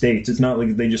United States. It's not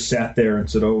like they just sat there and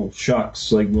said, oh,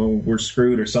 shucks, like, well, we're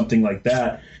screwed or something like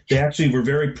that. They actually were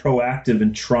very proactive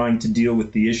in trying to deal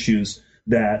with the issues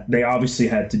that they obviously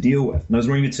had to deal with. And I was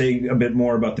wondering to say a bit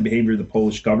more about the behavior of the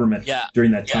Polish government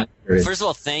during that time period. First of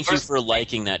all, thank you for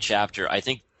liking that chapter. I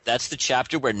think that's the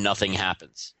chapter where nothing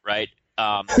happens, right?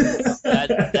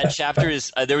 That chapter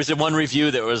is there was one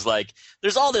review that was like,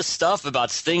 there's all this stuff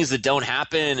about things that don't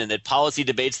happen and that policy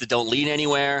debates that don't lead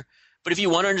anywhere. But if you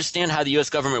want to understand how the U.S.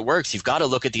 government works, you've got to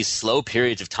look at these slow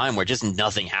periods of time where just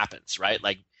nothing happens, right?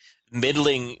 Like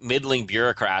middling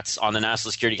bureaucrats on the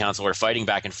National Security Council are fighting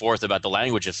back and forth about the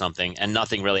language of something, and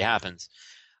nothing really happens.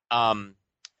 And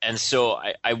so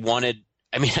I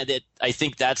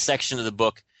think that section of the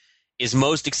book is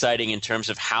most exciting in terms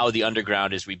of how the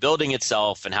underground is rebuilding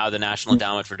itself and how the National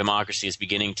Endowment for Democracy is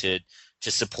beginning to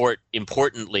support,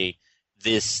 importantly,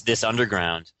 this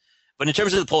underground. But in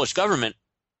terms of the Polish government,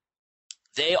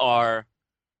 they are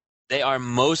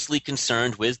mostly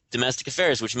concerned with domestic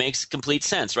affairs, which makes complete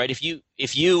sense, right?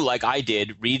 If you, like I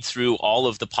did, read through all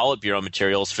of the Politburo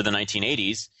materials for the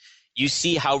 1980s, you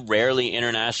see how rarely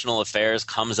international affairs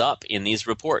comes up in these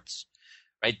reports,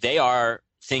 right? They are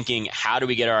thinking, how do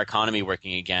we get our economy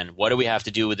working again? What do we have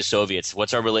to do with the Soviets?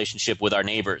 What's our relationship with our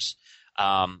neighbors?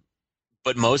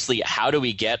 But mostly, how do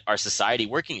we get our society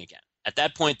working again? At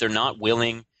that point, they're not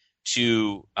willing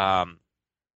to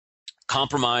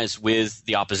compromise with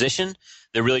the opposition.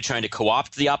 They're really trying to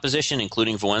co-opt the opposition,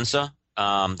 including Wałęsa,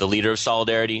 the leader of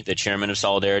Solidarity, the chairman of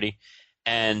Solidarity.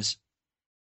 And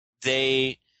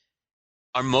they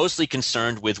are mostly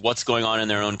concerned with what's going on in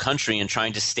their own country and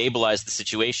trying to stabilize the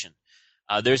situation.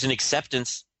 There's an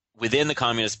acceptance within the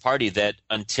Communist Party that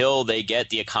until they get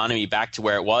the economy back to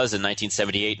where it was in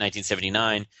 1978,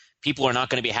 1979, people are not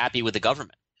going to be happy with the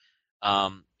government.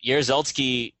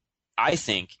 Jaruzelski, I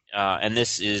think, and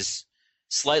this is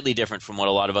slightly different from what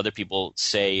a lot of other people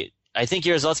say, I think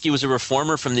Jaruzelski was a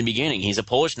reformer from the beginning. He's a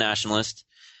Polish nationalist,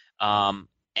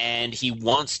 and he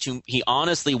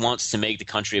honestly wants to make the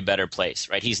country a better place,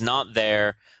 right? He's not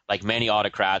there, like many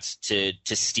autocrats, to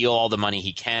steal all the money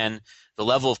he can. The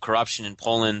level of corruption in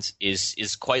Poland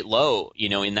is quite low,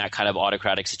 in that kind of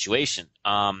autocratic situation.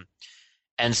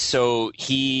 And so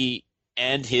he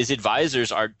and his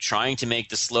advisors are trying to make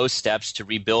the slow steps to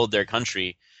rebuild their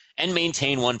country and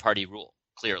maintain one-party rule,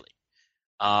 clearly.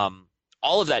 All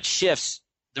of that shifts.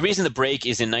 The reason the break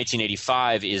is in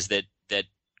 1985 is that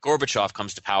Gorbachev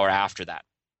comes to power after that.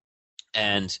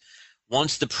 And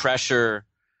once the pressure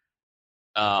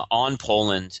on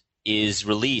Poland is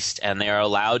released and they are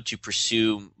allowed to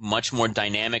pursue much more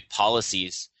dynamic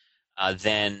policies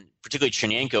than particularly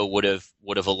Chernenko would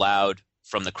have allowed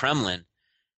from the Kremlin,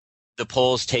 the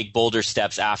Poles take bolder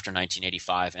steps after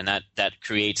 1985, and that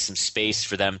creates some space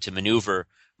for them to maneuver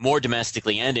more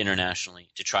domestically and internationally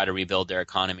to try to rebuild their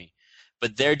economy.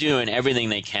 But they're doing everything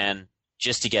they can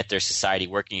just to get their society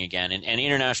working again. And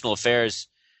international affairs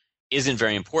isn't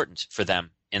very important for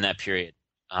them in that period.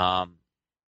 You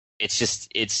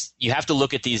have to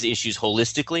look at these issues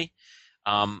holistically.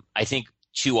 I think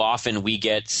too often we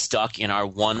get stuck in our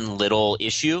one little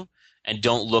issue and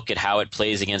don't look at how it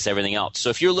plays against everything else.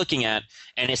 So if you're looking at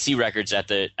NSC records at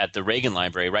the Reagan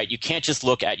Library, right, you can't just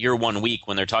look at your 1 week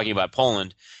when they're talking about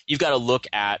Poland. You've got to look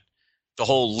at the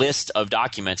whole list of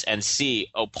documents and see,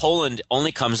 Poland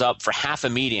only comes up for half a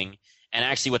meeting, and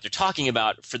actually what they're talking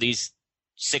about for these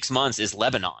 6 months is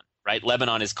Lebanon, right?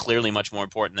 Lebanon is clearly much more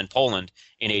important than Poland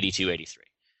in 82, 83.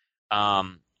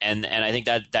 And I think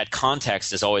that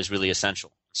context is always really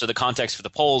essential. So the context for the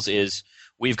Poles is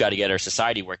we've got to get our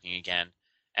society working again.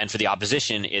 And for the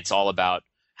opposition, it's all about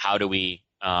how do we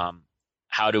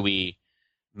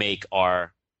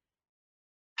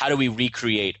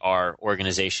recreate our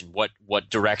organization? What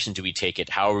direction do we take it?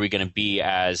 How are we going to be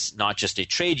as not just a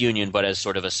trade union, but as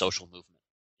sort of a social movement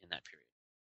in that period?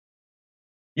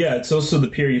 Yeah, it's also the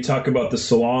period you talk about the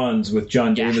salons with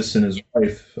John Davis and his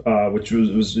wife, which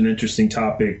was an interesting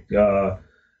topic.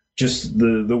 Just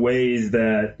the ways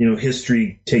that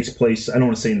history takes place. I don't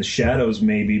want to say in the shadows,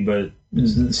 maybe, but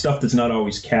stuff that's not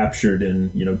always captured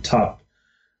in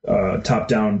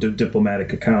top-down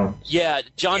diplomatic accounts. Yeah,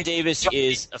 John Davis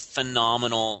is a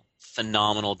phenomenal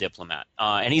diplomat,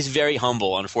 and he's very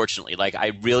humble. Unfortunately, like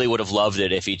I really would have loved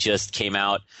it if he just came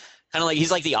out. Kind of like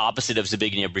he's like the opposite of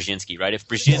Zbigniew Brzezinski, right? If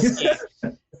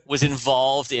Brzezinski was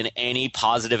involved in any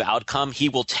positive outcome, he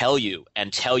will tell you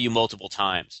multiple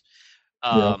times.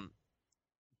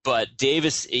 But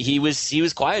Davis, he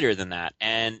was quieter than that,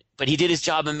 but he did his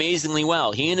job amazingly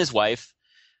well. He and his wife,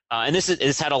 and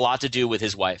this had a lot to do with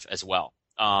his wife as well.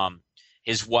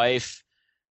 His wife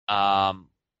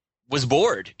was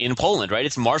bored in Poland, right?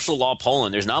 It's martial law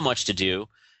Poland. There's not much to do.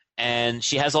 And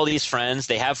she has all these friends.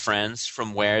 They have friends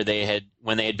from when they had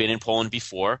been in Poland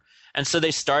before. And so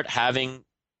they start having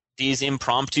these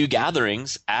impromptu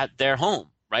gatherings at their home,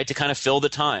 right, to kind of fill the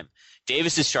time.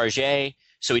 Davis is chargé,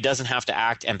 so he doesn't have to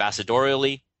act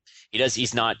ambassadorially. He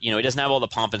doesn't have all the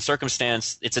pomp and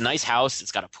circumstance. It's a nice house.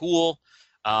 It's got a pool.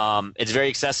 It's very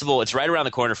accessible. It's right around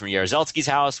the corner from Jaruzelski's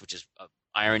house, which is an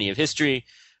irony of history.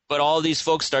 But all these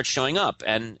folks start showing up,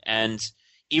 and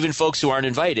even folks who aren't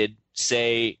invited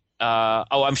say,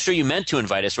 I'm sure you meant to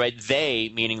invite us, right? They,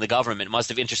 meaning the government, must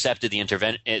have intercepted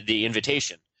the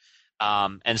invitation.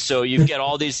 And so you get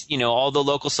all these, all the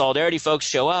local Solidarity folks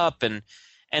show up, and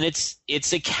And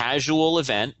it's a casual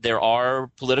event. There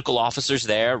are political officers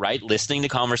there, right, listening to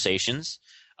conversations.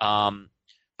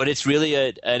 But it's really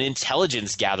an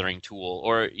intelligence gathering tool,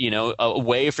 or, a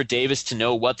way for Davis to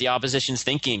know what the opposition's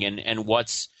thinking and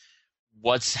what's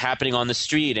happening on the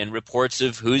street, and reports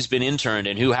of who's been interned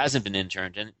and who hasn't been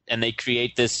interned. And they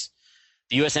create this,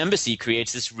 the U.S. Embassy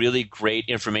creates this really great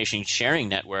information sharing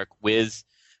network with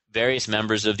various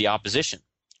members of the opposition.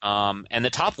 And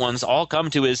the top ones all come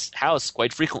to his house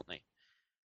quite frequently.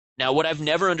 Now, what I've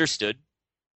never understood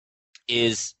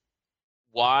is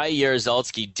why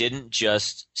Jaruzelski didn't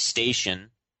just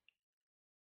station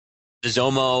the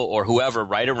Zomo or whoever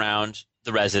right around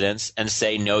the residence and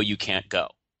say, no, you can't go,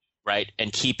 right?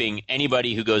 And keeping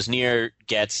anybody who goes near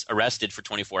gets arrested for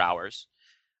 24 hours,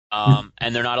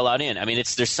 and they're not allowed in. I mean,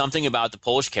 there's something about the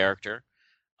Polish character,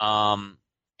 and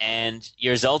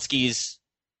Jaruzelski's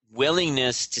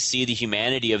willingness to see the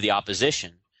humanity of the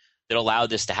opposition that allowed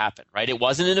this to happen, right? It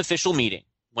wasn't an official meeting.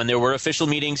 When there were official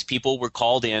meetings, people were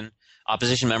called in,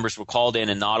 opposition members were called in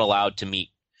and not allowed to meet.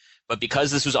 But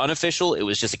because this was unofficial, it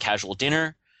was just a casual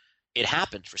dinner, it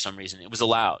happened for some reason. It was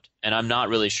allowed, and I'm not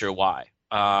really sure why.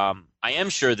 I am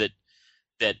sure that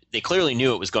they clearly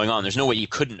knew it was going on. There's no way you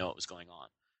couldn't know it was going on.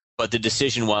 But the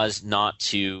decision was not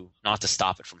to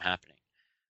stop it from happening.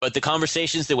 But the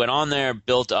conversations that went on there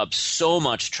built up so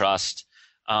much trust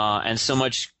and so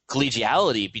much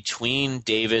collegiality between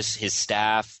Davis, his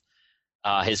staff,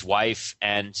 his wife,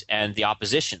 and the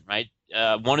opposition, right?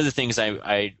 One of the things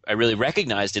I really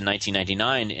recognized in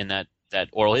 1999 in that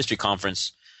oral history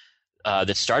conference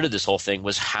that started this whole thing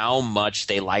was how much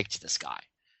they liked this guy,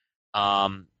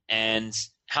 and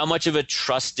how much of a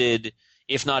trusted,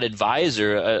 if not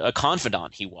advisor, a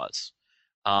confidant he was.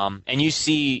 And you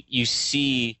see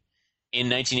in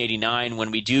 1989,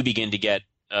 when we do begin to get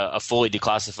a fully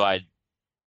declassified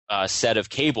set of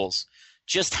cables,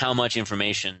 just how much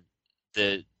information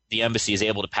the embassy is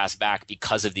able to pass back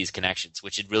because of these connections,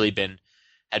 which had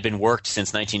been worked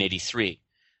since 1983.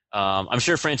 I'm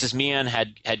sure Francis Meehan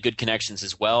had good connections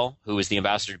as well, who was the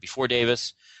ambassador before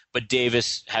Davis. But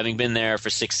Davis, having been there for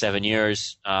 6-7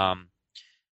 years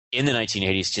in the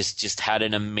 1980s, just had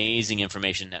an amazing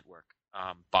information network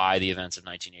by the events of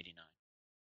 1989.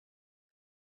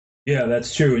 Yeah,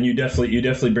 that's true, and you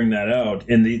definitely bring that out.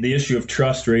 And the issue of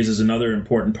trust raises another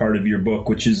important part of your book,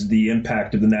 which is the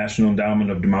impact of the National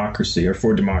Endowment of Democracy, or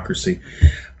for Democracy,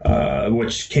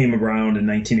 which came around in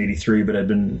 1983, but had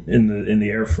been in the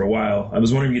air for a while. I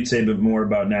was wondering if you'd say a bit more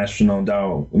about National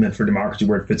Endowment for Democracy,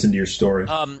 where it fits into your story.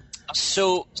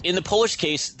 So, in the Polish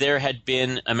case, there had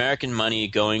been American money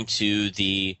going to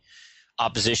the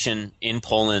opposition in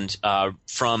Poland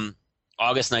from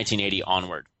August 1980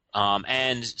 onward.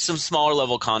 And some smaller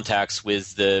level contacts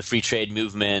with the free trade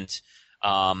movement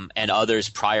and others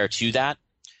prior to that.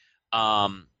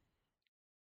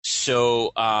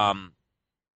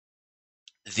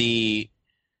 The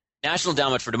National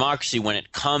Endowment for Democracy, when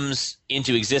it comes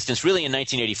into existence, really in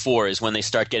 1984 is when they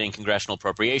start getting congressional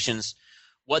appropriations.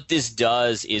 What this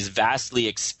does is vastly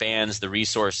expands the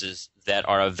resources that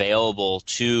are available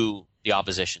to the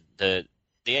opposition. The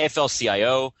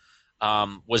AFL-CIO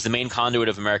was the main conduit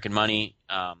of American money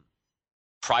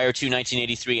prior to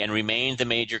 1983 and remained the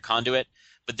major conduit,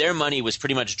 but their money was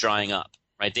pretty much drying up,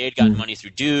 right? They had gotten money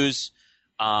through dues,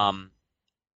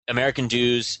 American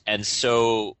dues, and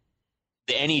so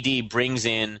the NED brings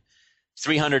in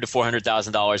 $300,000 to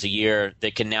 $400,000 a year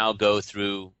that can now go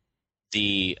through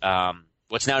the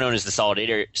what's now known as the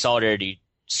Solidarity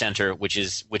Center, which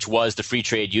was the Free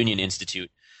Trade Union Institute,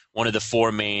 one of the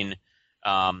four main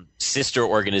sister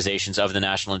organizations of the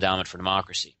National Endowment for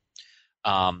Democracy,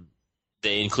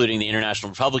 including the International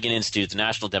Republican Institute, the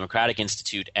National Democratic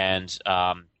Institute, and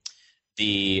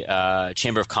the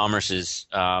Chamber of Commerce's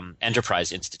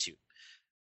Enterprise Institute.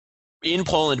 In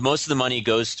Poland, most of the money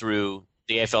goes through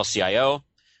the AFL-CIO,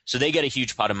 so they get a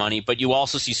huge pot of money, but you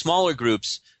also see smaller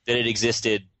groups that had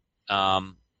existed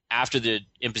after the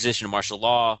imposition of martial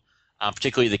law,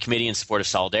 particularly the Committee in Support of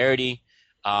Solidarity,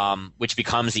 which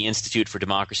becomes the Institute for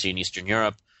Democracy in Eastern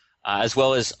Europe, as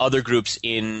well as other groups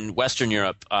in Western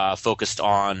Europe focused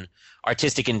on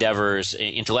artistic endeavors,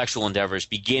 intellectual endeavors,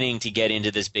 beginning to get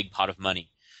into this big pot of money.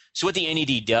 So what the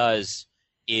NED does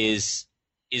is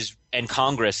and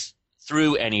Congress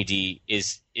through NED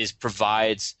is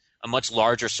provides a much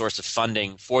larger source of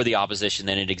funding for the opposition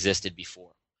than it existed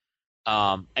before.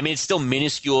 I mean, it's still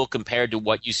minuscule compared to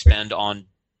what you spend on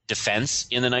defense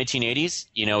in the 1980s.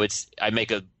 I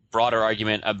make a broader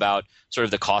argument about sort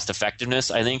of the cost effectiveness,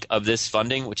 I think, of this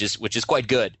funding, which is quite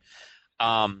good.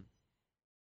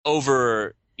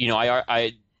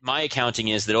 my accounting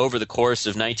is that over the course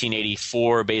of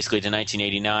 1984, basically to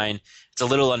 1989, it's a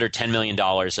little under $10 million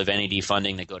of NED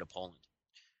funding that go to Poland,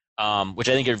 which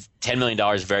I think are $10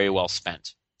 million very well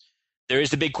spent. There is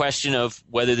the big question of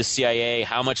whether the CIA,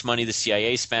 how much money the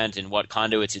CIA spent and what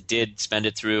conduits it did spend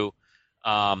it through.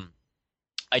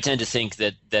 I tend to think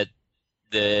that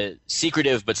the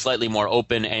secretive but slightly more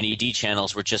open NED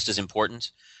channels were just as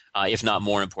important, if not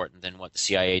more important than what the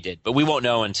CIA did. But we won't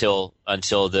know until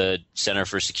the Center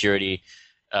for Security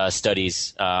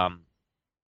Studies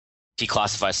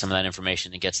declassifies some of that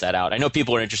information and gets that out. I know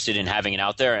people are interested in having it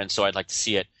out there, and so I'd like to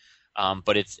see it.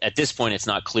 But at this point, it's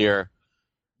not clear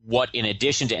what, in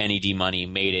addition to NED money,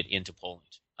 made it into Poland.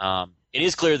 It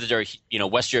is clear that there are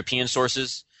West European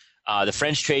sources, the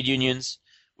French trade unions,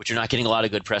 which are not getting a lot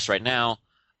of good press right now.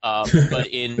 But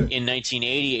in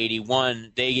 1980,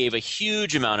 81, they gave a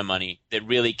huge amount of money that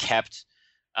really kept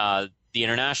the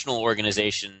international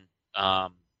organization,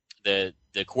 the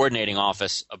coordinating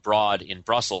office abroad in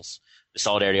Brussels, the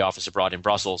Solidarity Office abroad in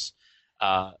Brussels.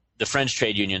 The French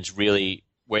trade unions really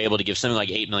were able to give something like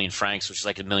 8 million francs, which is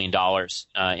like $1 million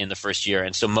in the first year.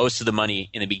 And so most of the money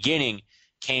in the beginning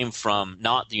came from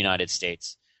not the United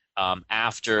States.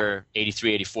 After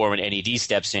 83, 84, when NED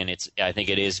steps in, I think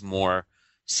it is more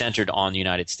centered on the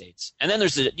United States. And then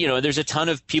there's a ton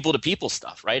of people-to-people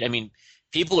stuff, right? I mean,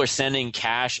 people are sending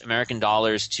cash, American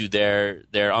dollars, to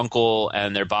their uncle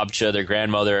and their babcia, their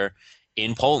grandmother,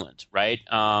 in Poland, right?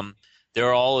 There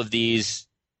are all of these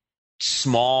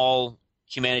small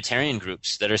humanitarian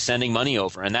groups that are sending money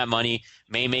over, and that money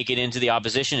may make it into the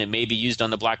opposition. It may be used on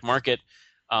the black market,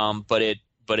 but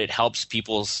it helps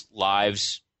people's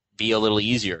lives be a little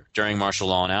easier during martial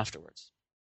law and afterwards.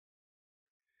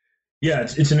 Yeah,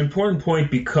 it's an important point,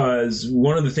 because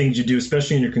one of the things you do,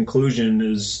 especially in your conclusion,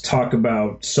 is talk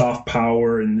about soft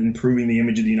power and improving the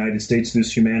image of the United States through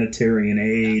this humanitarian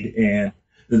aid and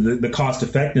the cost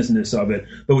effectiveness of it.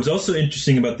 But what's also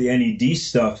interesting about the NED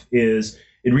stuff is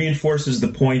it reinforces the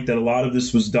point that a lot of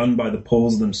this was done by the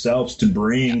Poles themselves to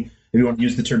bring, if you want to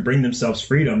use the term, bring themselves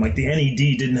freedom. Like, the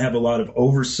NED didn't have a lot of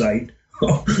oversight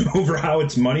over how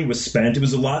its money was spent. It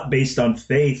was a lot based on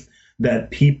faith that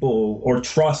people, or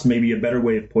trust, maybe a better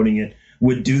way of putting it,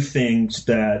 would do things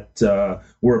that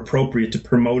were appropriate to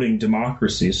promoting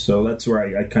democracy. So that's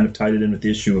where I kind of tied it in with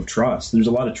the issue of trust. There's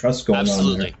a lot of trust going on there.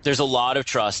 Absolutely. There's a lot of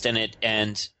trust in it,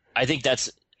 and I think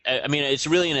it's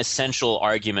really an essential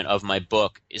argument of my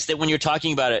book, is that when you're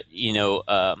talking about it,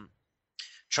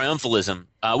 triumphalism,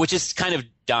 which is kind of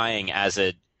dying as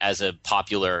a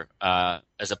popular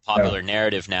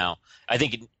narrative now. I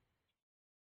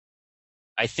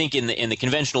think in the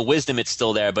conventional wisdom it's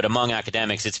still there, but among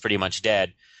academics it's pretty much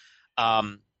dead.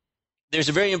 There's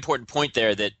a very important point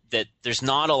there that there's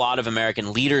not a lot of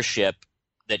American leadership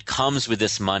that comes with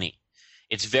this money.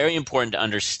 It's very important to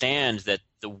understand that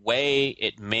the way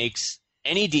it makes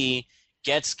NED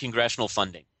gets congressional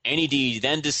funding. NED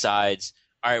then decides,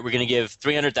 all right, we're going to give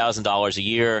 $300,000 a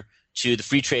year to the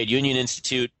Free Trade Union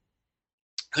Institute,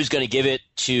 who's going to give it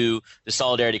to the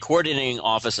Solidarity Coordinating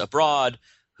Office abroad,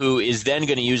 who is then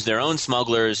going to use their own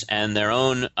smugglers and their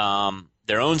own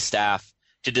staff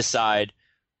to decide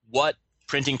what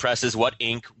printing presses, what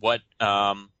ink, what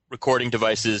recording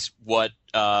devices, what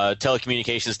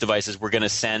telecommunications devices we're going to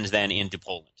send then into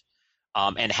Poland,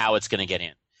 and how it's going to get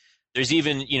in. There's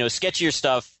even sketchier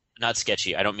stuff, not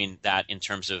sketchy, I don't mean that in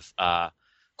terms of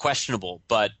questionable,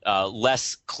 but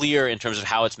less clear in terms of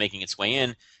how it's making its way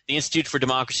in. The Institute for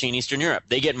Democracy in Eastern Europe,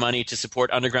 they get money to support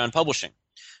underground publishing.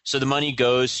 So the money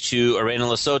goes to Arena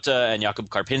Lasota and Jakub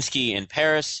Karpinski in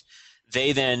Paris.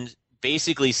 They then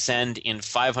basically send in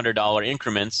 $500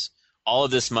 increments all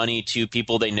of this money to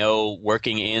people they know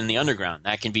working in the underground.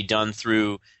 That can be done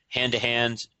through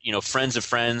hand-to-hand, friends of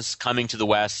friends coming to the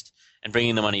West and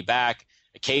bringing the money back.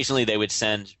 Occasionally they would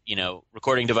send,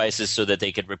 recording devices so that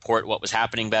they could report what was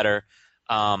happening better.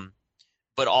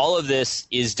 But all of this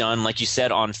is done, like you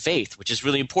said, on faith, which is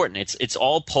really important. It's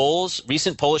all Poles,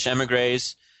 recent Polish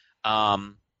emigres,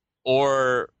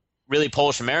 or really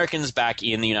Polish Americans back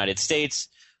in the United States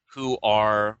who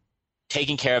are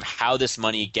taking care of how this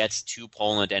money gets to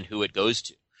Poland and who it goes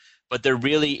to. But there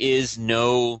really is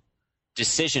no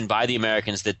decision by the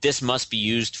Americans that this must be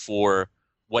used for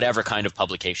whatever kind of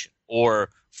publication or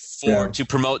to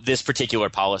promote this particular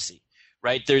policy,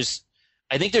 right?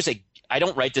 I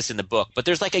don't write this in the book, but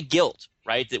there's like a guilt,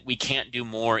 right, that we can't do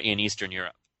more in Eastern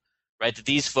Europe, right? That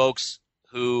these folks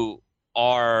who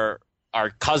are our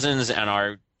cousins and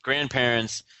our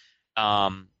grandparents,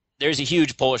 there's a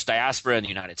huge Polish diaspora in the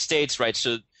United States, right?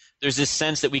 So there's this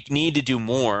sense that we need to do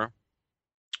more,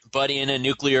 but in a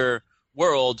nuclear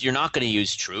world, you're not going to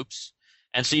use troops.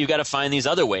 And so you've got to find these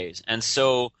other ways. And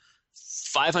so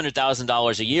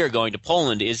 $500,000 a year going to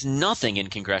Poland is nothing in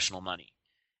congressional money.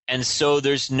 And so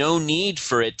there's no need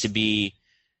for it to be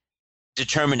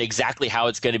determined exactly how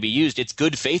it's going to be used. It's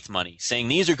good faith money, saying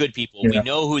these are good people. Yeah. We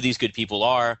know who these good people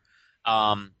are,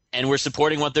 and we're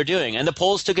supporting what they're doing. And the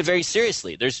Poles took it very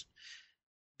seriously.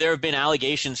 There have been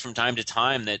allegations from time to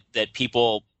time that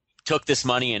people took this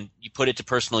money and you put it to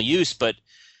personal use, but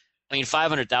I mean,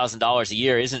 $500,000 a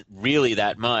year isn't really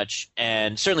that much.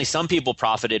 And certainly some people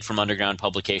profited from underground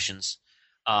publications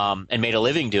and made a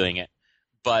living doing it.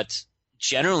 But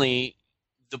generally,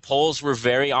 the Poles were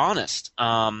very honest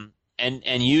and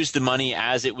used the money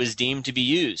as it was deemed to be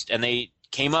used. And they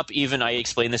came up, even, I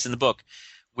explain this in the book,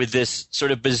 with this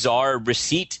sort of bizarre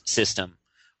receipt system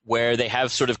where they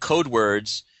have sort of code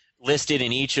words listed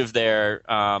in each of their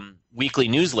weekly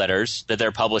newsletters that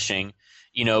they're publishing.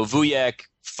 You know, Wujek,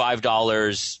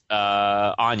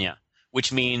 $5 Anya,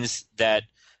 which means that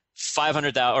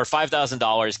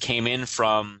 $5,000 came in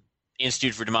from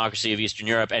Institute for Democracy of Eastern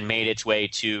Europe and made its way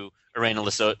to Helena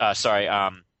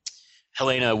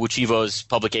Łuczywo's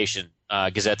publication,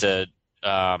 Gazeta,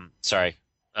 Tygodnik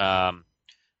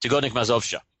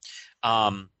Mazowsza.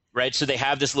 Right, so they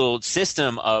have this little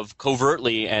system of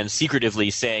covertly and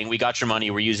secretively saying, "We got your money,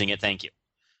 we're using it, thank you."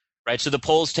 Right, so the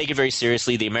Poles take it very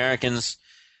seriously. The Americans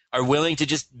are willing to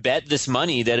just bet this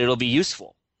money that it'll be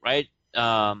useful, right?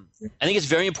 I think it's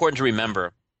very important to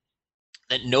remember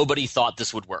that nobody thought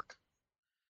this would work,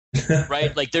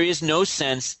 right? Like there is no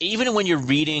sense, even when you're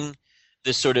reading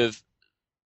the sort of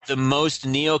the most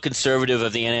neoconservative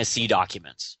of the NSC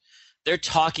documents, they're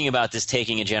talking about this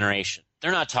taking a generation.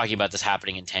 They're not talking about this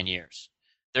happening in 10 years.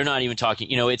 They're not even talking,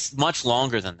 it's much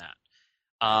longer than that.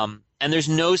 And there's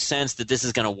no sense that this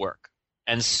is going to work.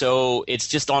 And so it's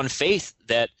just on faith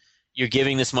that you're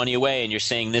giving this money away and you're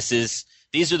saying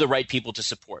these are the right people to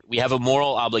support. We have a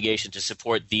moral obligation to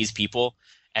support these people,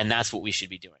 and that's what we should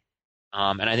be doing.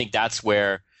 And I think that's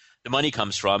where the money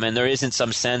comes from. And there isn't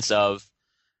some sense of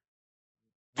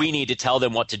we need to tell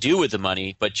them what to do with the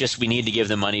money, but just we need to give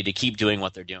them money to keep doing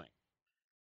what they're doing.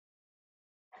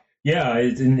 Yeah,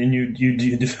 and you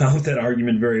developed that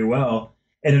argument very well.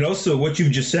 And it also, what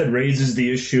you've just said, raises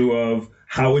the issue of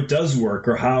how it does work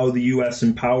or how the U.S.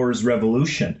 empowers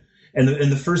revolution. And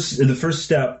the first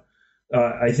step,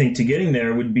 I think, to getting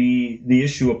there would be the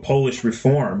issue of Polish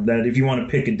reform. That if you want to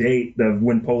pick a date of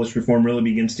when Polish reform really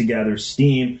begins to gather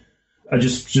steam,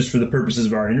 just for the purposes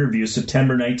of our interview,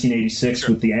 September 1986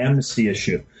 with the amnesty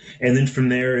issue. And then from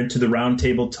there into the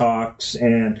roundtable talks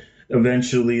and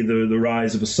eventually the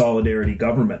rise of a solidarity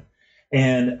government.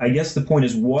 And I guess the point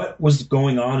is, what was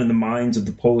going on in the minds of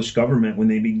the Polish government when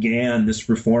they began this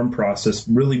reform process,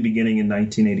 really beginning in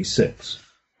 1986?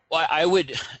 Well, I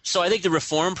think the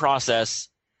reform process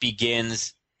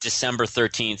begins December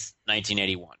 13th,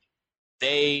 1981.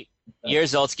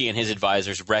 Jaruzelski and his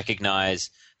advisors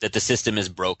recognize that the system is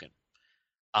broken.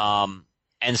 And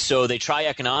so they try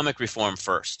economic reform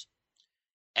first.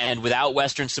 And without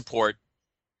Western support,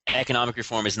 economic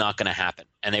reform is not going to happen.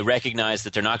 And they recognize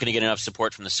that they're not going to get enough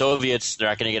support from the Soviets. They're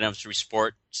not going to get enough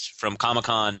support from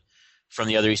Comecon, from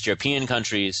the other East European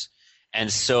countries.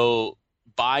 And so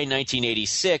by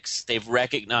 1986, they've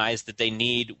recognized that they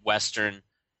need Western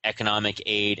economic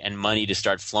aid and money to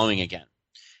start flowing again.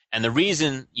 And the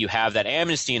reason you have that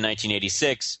amnesty in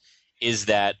 1986 is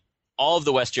that all of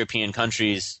the West European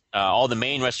countries, all the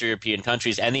main West European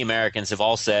countries and the Americans have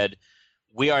all said,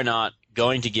 we are not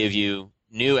going to give you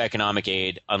new economic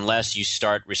aid unless you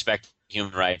start respecting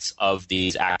human rights of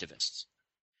these activists.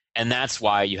 And that's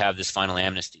why you have this final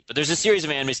amnesty. But there's a series of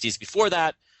amnesties before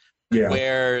that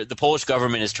where the Polish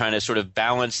government is trying to sort of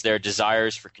balance their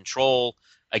desires for control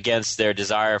against their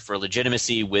desire for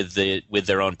legitimacy with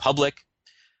their own public.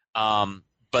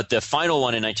 But the final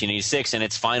one in 1986, and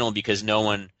it's final because no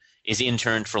one is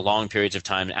interned for long periods of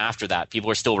time after that. People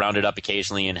are still rounded up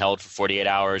occasionally and held for 48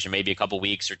 hours or maybe a couple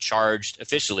weeks or charged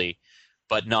officially,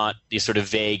 but not these sort of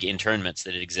vague internments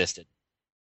that had existed.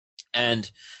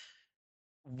 And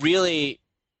really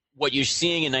what you're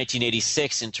seeing in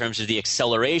 1986 in terms of the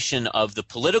acceleration of the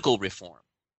political reform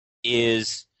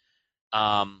is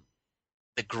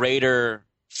the greater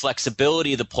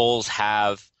flexibility the Poles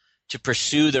have to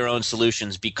pursue their own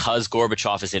solutions because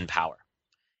Gorbachev is in power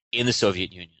in the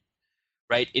Soviet Union,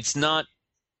 right? It's not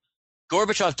 –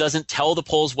 Gorbachev doesn't tell the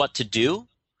Poles what to do,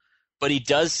 but he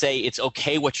does say it's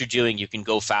okay what you're doing, you can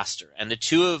go faster. And the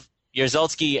two of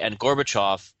Jaruzelski and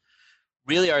Gorbachev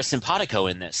really are simpatico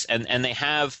in this, and they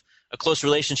have a close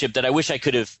relationship that I wish I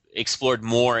could have explored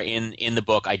more in the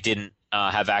book. I didn't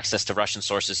have access to Russian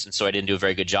sources, and so I didn't do a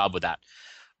very good job with that.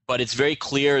 But it's very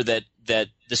clear that that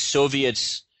the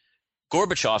Soviets,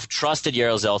 Gorbachev trusted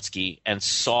Jaruzelski and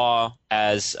saw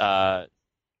as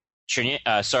Chernayev,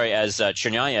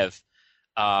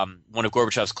 one of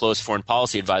Gorbachev's close foreign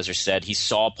policy advisors, said, he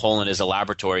saw Poland as a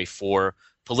laboratory for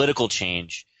political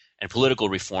change and political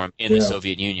reform in the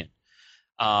Soviet Union.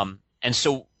 And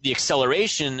so the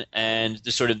acceleration and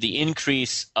the sort of the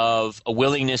increase of a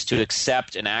willingness to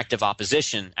accept an active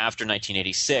opposition after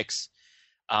 1986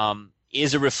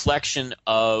 is a reflection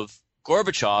of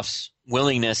Gorbachev's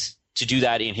willingness to do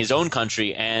that in his own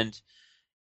country and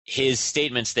his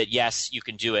statements that, yes, you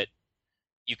can do it.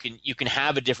 You can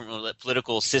have a different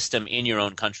political system in your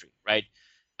own country, right?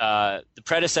 The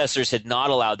predecessors had not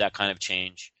allowed that kind of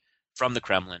change from the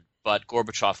Kremlin, but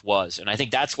Gorbachev was. And I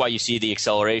think that's why you see the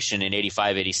acceleration in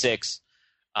 85, 86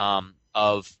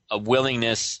 of a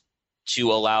willingness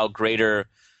to allow greater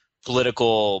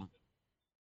political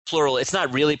plural. It's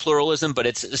not really pluralism, but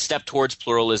it's a step towards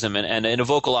pluralism and a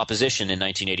vocal opposition in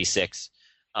 1986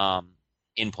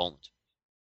 in Poland.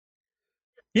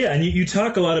 Yeah, and you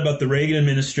talk a lot about the Reagan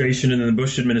administration and the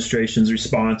Bush administration's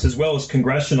response, as well as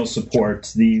congressional support,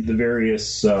 the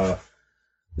various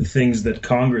things that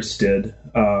Congress did.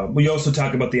 We also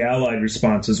talk about the Allied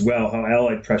response as well, how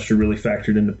Allied pressure really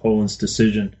factored into Poland's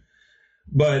decision.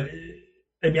 But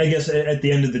I guess at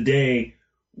the end of the day,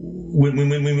 when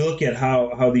we look at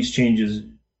how these changes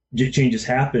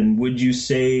happen,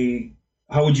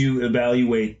 how would you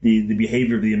evaluate the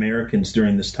behavior of the Americans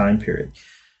during this time period?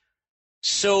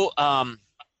 So, after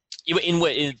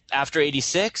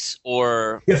 86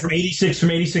 or? Yeah, from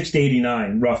 86 to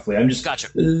 89, roughly. I'm just gotcha.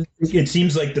 It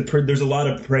seems like there's a lot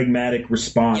of pragmatic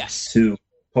response to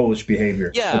Polish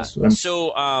behavior. Yeah.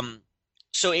 So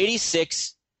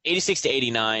 86 to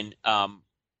 89,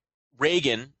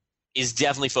 Reagan is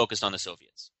definitely focused on the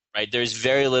Soviets, right? There's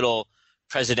very little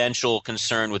presidential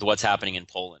concern with what's happening in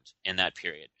Poland in that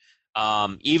period.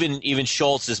 Even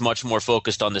Schultz is much more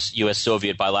focused on this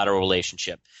U.S.-Soviet bilateral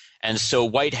relationship. And so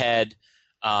Whitehead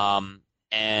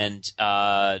and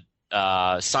Thomas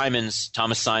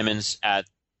Simons at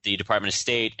the Department of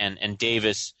State and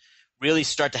Davis really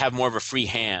start to have more of a free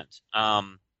hand.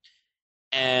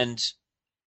 And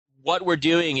what we're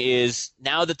doing is,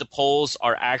 now that the Poles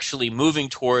are actually moving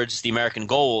towards the American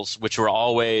goals, which were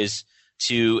always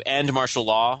to end martial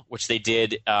law, which they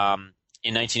did in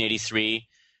 1983,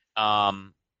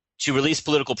 to release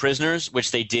political prisoners,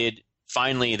 which they did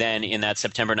finally then in that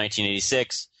September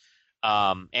 1986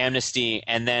 amnesty,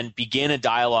 and then begin a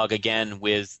dialogue again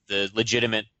with the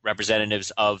legitimate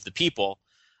representatives of the people.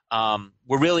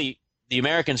 The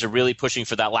Americans are really pushing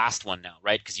for that last one now,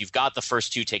 right? Because you've got the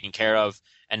first two taken care of,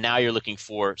 and now you're looking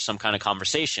for some kind of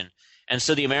conversation. And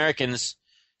so the Americans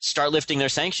start lifting their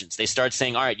sanctions. They start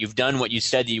saying, all right, you've done what you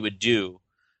said you would do.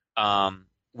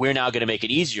 We're now going to make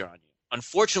it easier on you.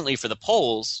 Unfortunately for the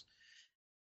Poles,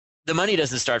 the money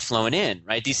doesn't start flowing in,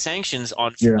 right? These sanctions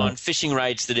on fishing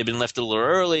rights that had been lifted a little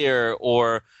earlier,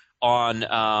 or on,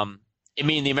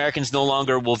 the Americans no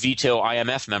longer will veto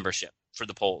IMF membership for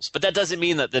the Poles. But that doesn't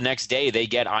mean that the next day they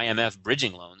get IMF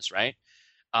bridging loans, right?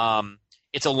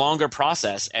 It's a longer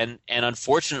process, and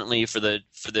unfortunately for the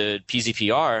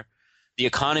PZPR, the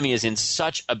economy is in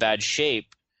such a bad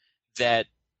shape that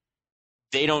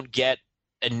they don't get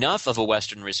enough of a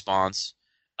Western response,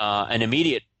 an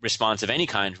immediate response of any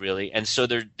kind, really, and so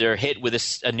they're hit with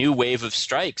a new wave of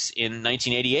strikes in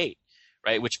 1988,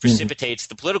 right, which precipitates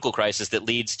the political crisis that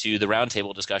leads to the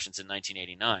roundtable discussions in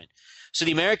 1989. So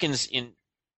the Americans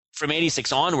from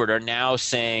 86 onward are now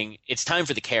saying it's time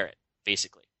for the carrot,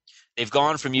 basically. They've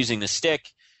gone from using the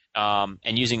stick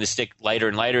and using the stick lighter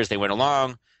and lighter as they went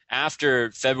along.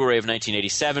 After February of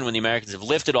 1987, when the Americans have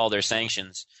lifted all their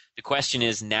sanctions, the question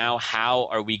is now, how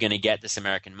are we going to get this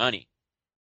American money?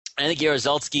 I think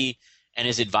Jaruzelski and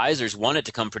his advisors want it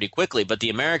to come pretty quickly, but the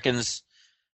Americans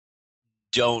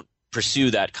don't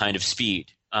pursue that kind of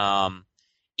speed.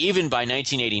 Even by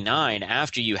 1989,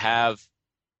 after you have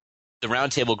the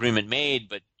roundtable agreement made,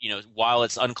 but while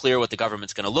it's unclear what the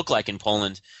government's going to look like in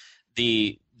Poland,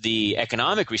 the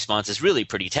economic response is really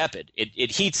pretty tepid.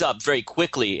 It heats up very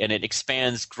quickly, and it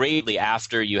expands greatly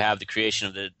after you have the creation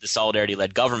of the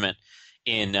Solidarity-led government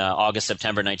in August,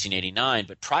 September 1989.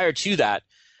 But prior to that,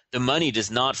 the money does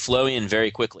not flow in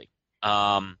very quickly.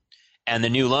 And the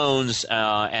new loans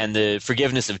and the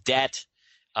forgiveness of debt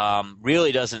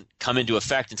really doesn't come into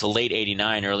effect until late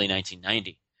 89, early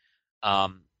 1990.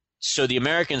 So the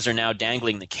Americans are now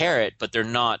dangling the carrot, but they're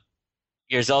not.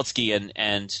 Jaruzelski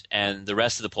and the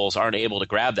rest of the Poles aren't able to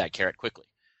grab that carrot quickly,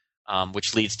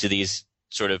 which leads to these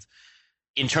sort of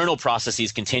internal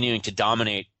processes continuing to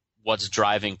dominate what's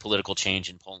driving political change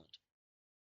in Poland.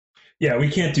 Yeah, we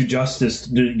can't do justice,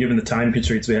 given the time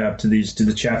constraints we have, to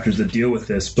the chapters that deal with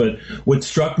this. But what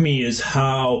struck me is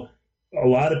how a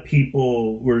lot of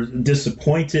people were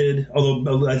disappointed,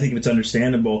 although I think it's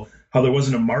understandable, how there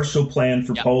wasn't a Marshall Plan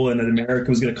for Poland, and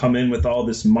America was going to come in with all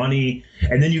this money.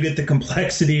 And then you get the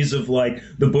complexities of like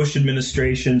the Bush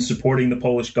administration supporting the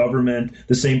Polish government,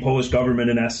 the same Polish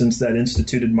government in essence that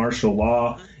instituted martial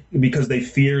law, because they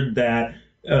feared that,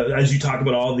 as you talk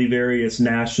about, all the various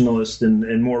nationalist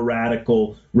and more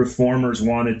radical reformers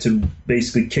wanted to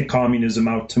basically kick communism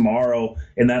out tomorrow,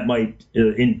 and that might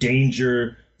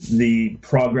endanger the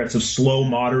progress of slow,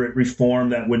 moderate reform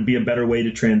that would be a better way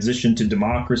to transition to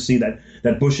democracy,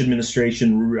 that Bush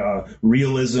administration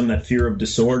realism, that fear of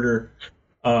disorder.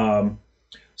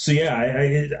 So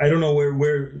yeah, I don't know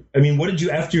where I mean, what did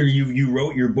you, after you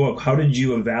wrote your book, how did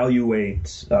you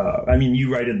evaluate? I mean,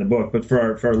 you write in the book, but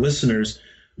for our listeners,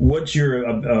 what's your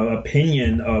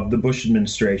opinion of the Bush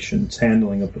administration's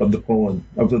handling of the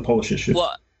Polish issue?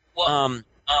 Well,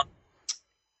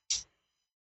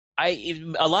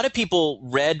 a lot of people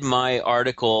read my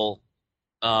article,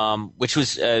 which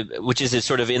is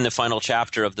sort of in the final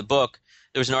chapter of the book.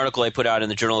 There was an article I put out in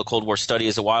the Journal of Cold War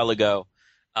Studies a while ago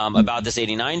about this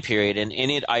 89 period, and in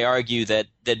it I argue that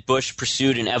Bush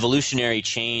pursued an evolutionary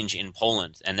change in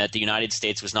Poland, and that the United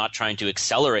States was not trying to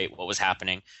accelerate what was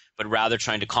happening, but rather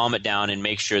trying to calm it down and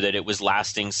make sure that it was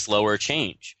lasting, slower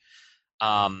change.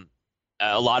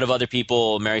 A lot of other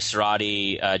people, Mary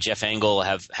Serrati, Jeff Engel,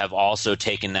 have also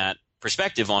taken that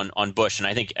perspective on Bush, and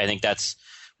I think that's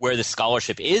where the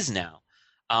scholarship is now.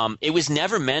 It was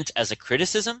never meant as a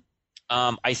criticism.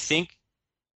 I think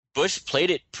Bush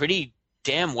played it pretty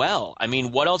damn well. I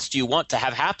mean, what else do you want to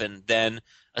have happen than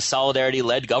a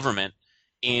solidarity-led government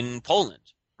in Poland,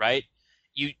 right?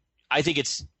 I think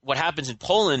it's what happens in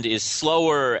Poland is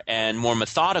slower and more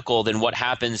methodical than what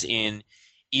happens in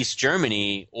East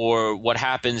Germany or what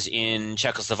happens in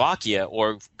Czechoslovakia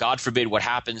or, God forbid, what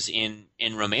happens in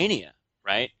Romania,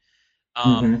 right?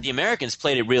 The Americans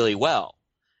played it really well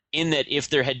in that if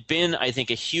there had been, I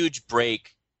think, a huge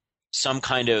break, some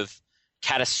kind of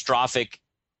catastrophic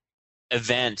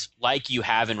event like you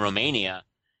have in Romania,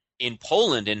 in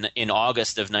Poland in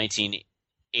August of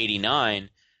 1989,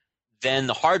 then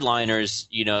the hardliners,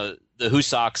 you know, the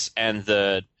Husaks and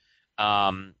the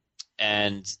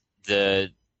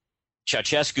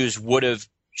Ceausescu's would have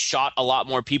shot a lot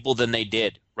more people than they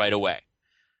did right away.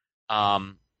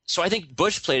 So I think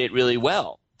Bush played it really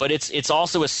well, but it's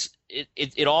also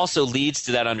it also leads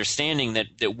to that understanding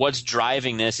that what's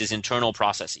driving this is internal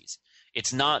processes.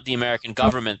 It's not the American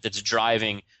government that's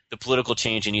driving the political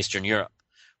change in Eastern Europe.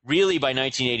 Really, by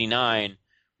 1989,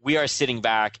 we are sitting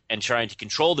back and trying to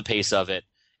control the pace of it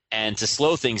and to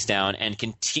slow things down and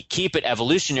keep it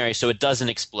evolutionary so it doesn't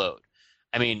explode.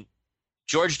 I mean,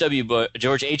 George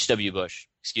H.W. Bush,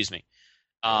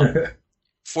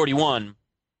 41,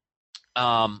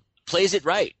 plays it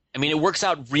right. I mean, it works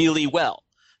out really well.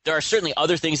 There are certainly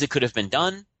other things that could have been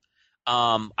done.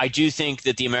 I do think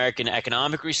that the American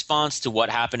economic response to what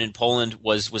happened in Poland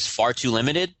was far too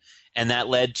limited, and that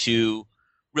led to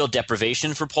real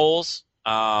deprivation for Poles.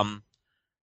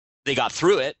 They got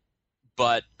through it,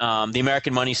 but the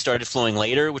American money started flowing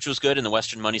later, which was good, and the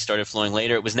Western money started flowing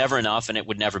later. It was never enough, and it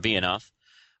would never be enough.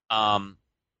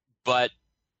 But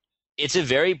it's a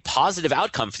very positive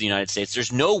outcome for the United States.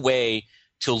 There's no way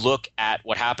to look at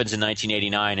what happens in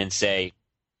 1989 and say,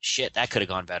 shit, that could have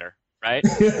gone better, right?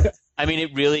 I mean,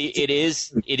 it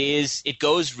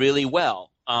goes really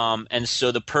well. And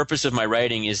so the purpose of my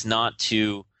writing is not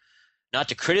to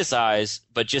criticize,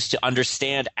 but just to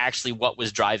understand actually what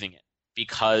was driving it.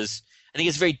 Because I think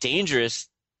it's very dangerous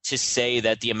to say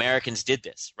that the Americans did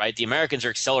this, right? The Americans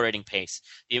are accelerating pace.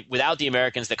 Without the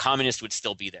Americans, the communists would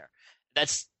still be there.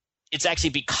 It's actually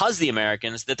because of the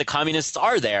Americans that the communists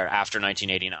are there after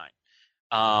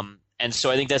 1989. And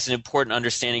so I think that's an important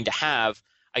understanding to have.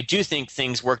 I do think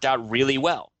things worked out really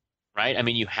well, right? I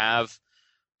mean, you have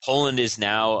Poland is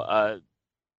now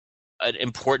an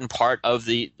important part of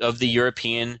the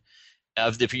European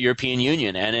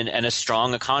Union and a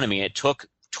strong economy. It took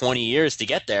 20 years to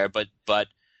get there, but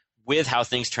with how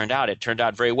things turned out, it turned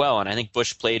out very well. And I think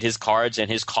Bush played his cards,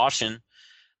 and his caution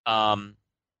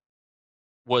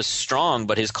was strong,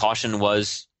 but his caution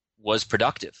was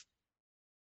productive,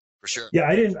 for sure. Yeah,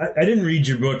 I didn't read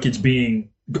your book as being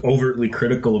overtly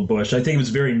critical of Bush. I think it was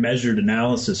very measured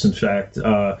analysis. In fact,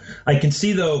 I can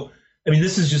see, though. I mean,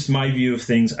 this is just my view of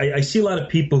things. I see a lot of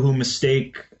people who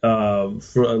mistake,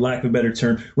 for lack of a better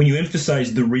term, when you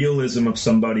emphasize the realism of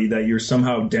somebody, that you're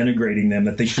somehow denigrating them,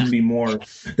 that they should be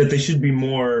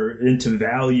more into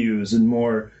values and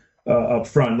more up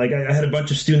front. Like I had a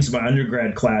bunch of students in my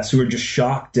undergrad class who were just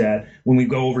shocked at when we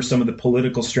go over some of the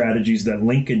political strategies that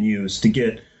Lincoln used to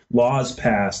get laws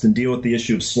passed and deal with the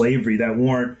issue of slavery that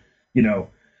weren't,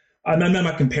 I'm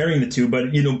not comparing the two,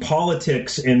 but,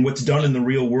 politics and what's done in the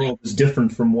real world is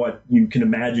different from what you can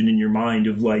imagine in your mind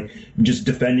of like just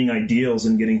defending ideals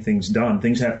and getting things done.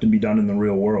 Things have to be done in the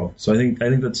real world. So I think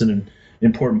that's an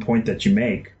important point that you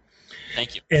make.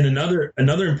 Thank you. And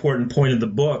another important point of the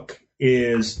book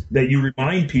is that you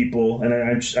remind people,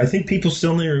 and I think people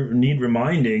still need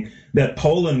reminding, that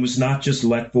Poland was not just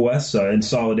Lech Wałęsa in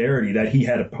solidarity, that he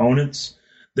had opponents.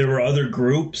 There were other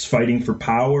groups fighting for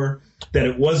power, that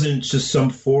it wasn't just some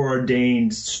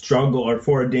foreordained struggle or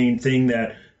foreordained thing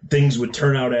that things would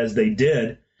turn out as they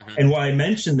did. Mm-hmm. And why I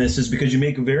mention this is because you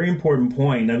make a very important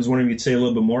point. I was wondering if you'd say a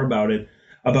little bit more about it,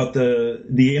 about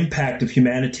the impact of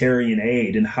humanitarian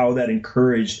aid and how that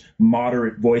encouraged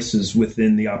moderate voices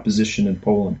within the opposition in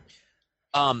Poland.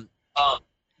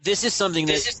 This is something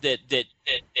that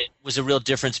was a real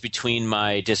difference between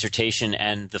my dissertation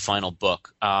and the final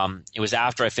book. It was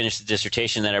after I finished the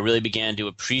dissertation that I really began to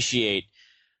appreciate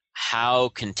how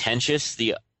contentious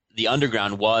the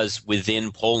underground was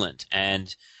within Poland,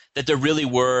 and that there really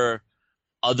were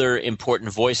other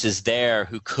important voices there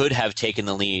who could have taken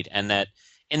the lead, and that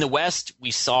in the West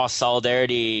we saw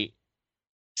solidarity.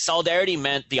 Solidarity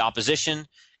meant the opposition,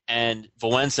 and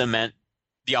Wałęsa meant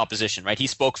the opposition, right? He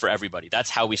spoke for everybody. That's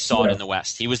how we saw it in the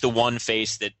West. He was the one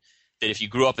face that if you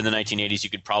grew up in the 1980s, you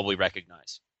could probably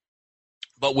recognize.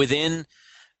 But within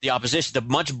the opposition, the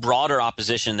much broader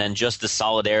opposition than just the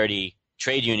Solidarity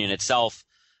trade union itself,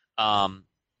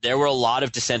 there were a lot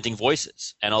of dissenting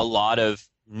voices and a lot of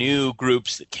new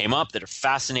groups that came up that are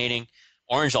fascinating.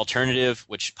 Orange Alternative,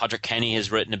 which Patrick Kenny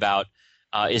has written about,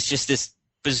 is just this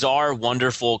bizarre,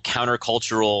 wonderful,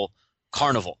 countercultural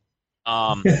carnival.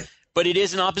 But it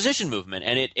is an opposition movement,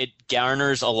 and it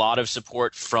garners a lot of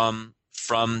support from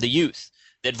the youth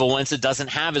that Wałęsa doesn't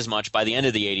have as much by the end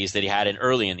of the 80s that he had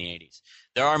early in the 80s.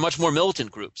 There are much more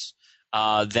militant groups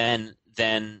than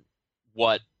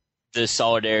what the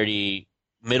Solidarity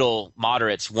middle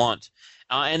moderates want.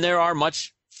 And there are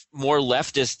much more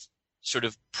leftist sort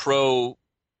of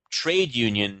pro-trade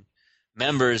union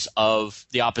members of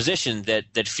the opposition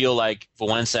that feel like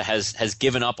Wałęsa has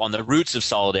given up on the roots of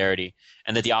Solidarity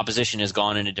and that the opposition has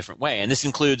gone in a different way. And this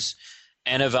includes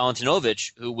Anna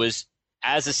Valentinowicz, who was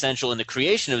as essential in the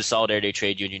creation of the Solidarity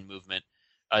trade union movement,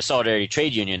 Solidarity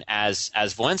trade union, as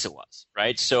Wałęsa was,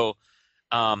 right? So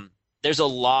there's a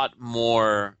lot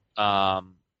more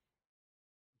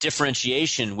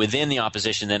differentiation within the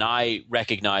opposition than I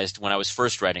recognized when I was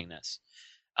first writing this.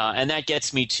 And that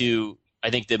gets me to,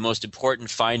 I think, the most important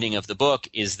finding of the book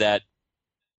is that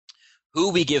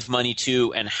who we give money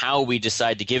to and how we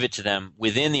decide to give it to them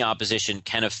within the opposition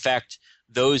can affect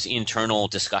those internal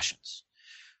discussions,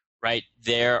 right?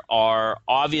 There are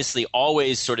obviously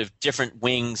always sort of different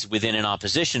wings within an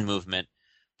opposition movement,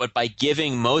 but by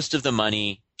giving most of the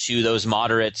money to those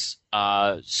moderates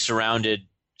surrounding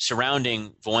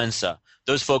Wałęsa,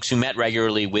 those folks who met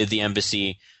regularly with the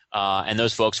embassy, and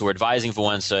those folks who were advising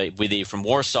Wałęsa, whether from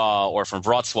Warsaw or from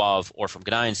Wrocław or from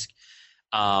Gdańsk,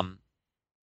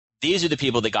 these are the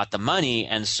people that got the money,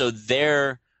 and so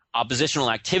their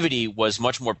oppositional activity was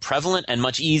much more prevalent and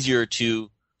much easier to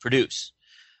produce.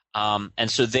 And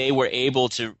so they were able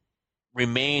to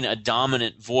remain a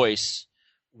dominant voice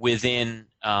within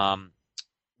the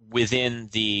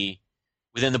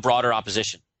broader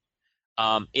opposition.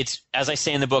 It's, as I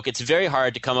say in the book, it's very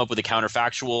hard to come up with a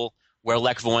counterfactual where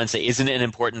Lech Wałęsa isn't an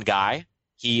important guy.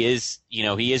 He is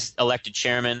elected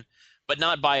chairman, but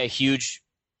not by a huge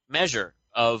measure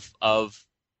of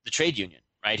the trade union,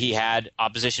 right? He had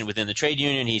opposition within the trade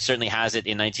union. He certainly has it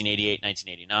in 1988,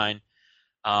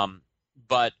 1989.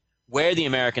 But where the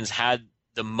Americans had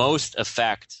the most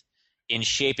effect in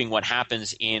shaping what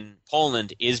happens in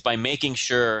Poland is by making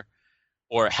sure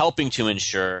or helping to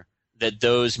ensure that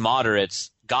those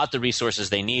moderates got the resources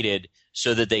they needed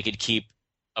so that they could keep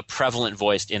a prevalent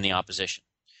voice in the opposition,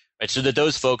 right? So that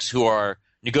those folks who are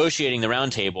negotiating the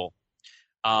round table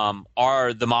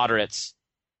are the moderates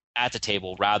at the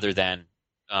table rather than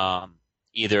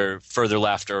either further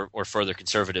left or further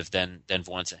conservative than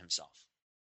Wałęsa himself.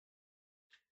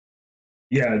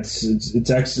 Yeah,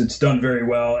 it's done very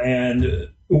well. And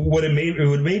what it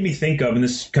made me think of, and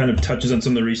this kind of touches on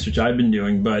some of the research I've been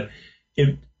doing, but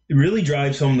it really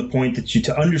drives home the point that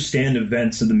to understand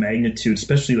events of the magnitude,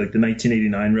 especially like the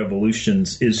 1989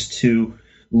 revolutions, is to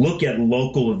look at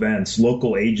local events,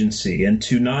 local agency, and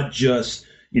to not just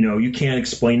You can't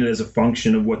explain it as a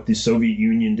function of what the Soviet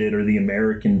Union did or the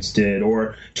Americans did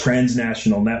or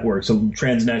transnational networks. So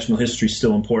transnational history is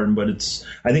still important, but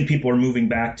I think people are moving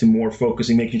back to more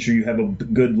focusing, making sure you have a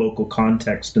good local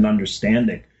context and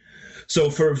understanding. So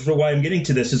for why I'm getting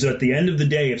to this is at the end of the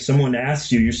day, if someone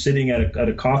asks you, you're sitting at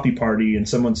a coffee party and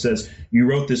someone says, you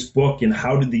wrote this book and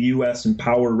how did the U.S.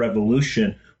 empower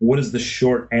revolution? What is the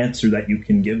short answer that you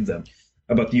can give them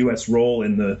about the U.S. role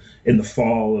in the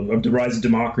fall of the rise of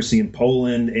democracy in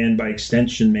Poland and by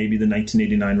extension, maybe the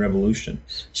 1989 revolution?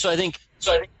 So I think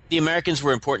the Americans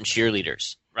were important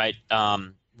cheerleaders, right?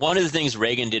 One of the things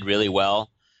Reagan did really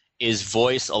well is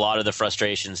voice a lot of the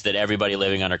frustrations that everybody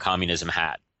living under communism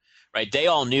had. Right, they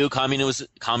all knew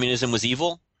communism was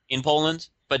evil in Poland,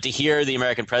 but to hear the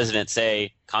American president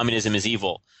say communism is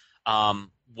evil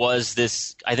was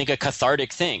this, I think, a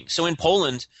cathartic thing. So in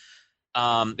Poland,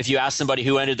 if you ask somebody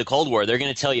who ended the Cold War, they're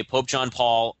going to tell you Pope John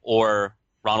Paul or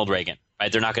Ronald Reagan.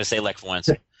 Right, they're not going to say Lech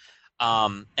Walesa.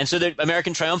 And so the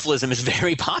American triumphalism is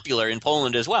very popular in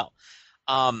Poland as well.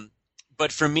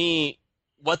 But for me,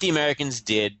 what the Americans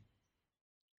did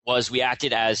was we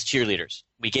acted as cheerleaders.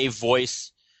 We gave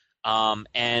voice.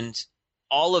 And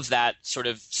all of that sort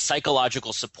of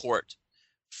psychological support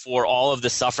for all of the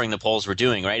suffering the Poles were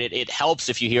doing, right? It helps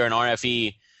if you hear an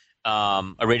RFE,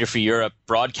 a Radio Free Europe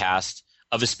broadcast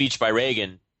of a speech by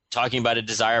Reagan talking about a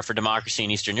desire for democracy in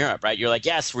Eastern Europe, right? You're like,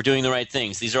 yes, we're doing the right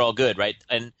things. These are all good, right?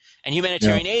 And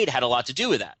humanitarian aid had a lot to do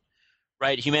with that,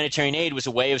 right? Humanitarian aid was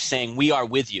a way of saying, we are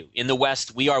with you. In the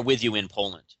West, we are with you in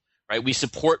Poland, right? We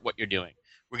support what you're doing.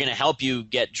 We're going to help you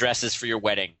get dresses for your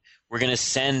wedding. We're going to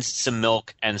send some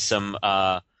milk and some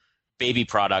baby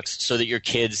products so that your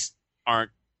kids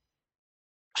aren't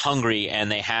hungry and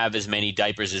they have as many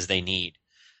diapers as they need.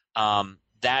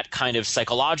 That kind of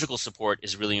psychological support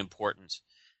is really important.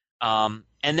 And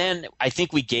then I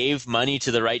think we gave money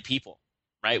to the right people,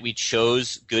 right? We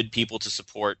chose good people to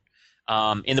support.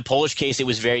 In the Polish case, it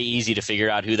was very easy to figure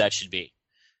out who that should be.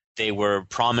 They were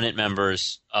prominent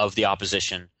members of the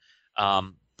opposition.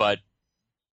 But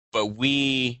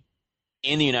we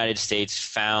in the United States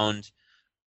found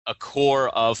a core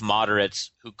of moderates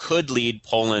who could lead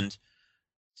Poland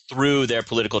through their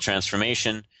political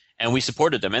transformation, and we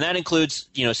supported them. And that includes,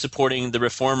 supporting the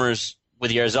reformers with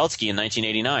Jaruzelski in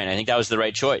 1989. I think that was the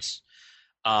right choice.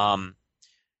 And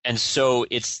so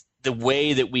it's the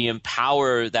way that we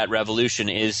empower that revolution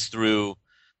is through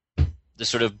the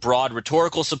sort of broad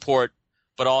rhetorical support,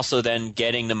 but also then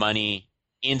getting the money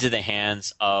into the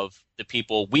hands of the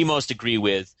people we most agree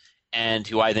with and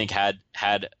who I think had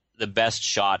the best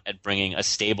shot at bringing a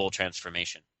stable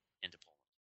transformation into Poland.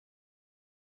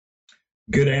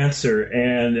 Good answer.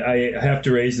 And I have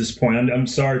to raise this point. I'm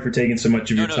sorry for taking so much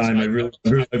of your time. I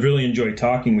really enjoyed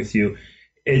talking with you.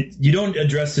 You don't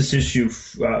address this issue.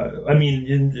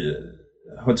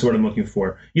 What's what I'm looking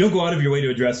for? You don't go out of your way to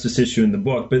address this issue in the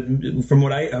book, but from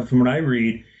what I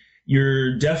read,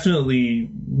 you're definitely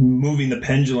moving the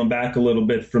pendulum back a little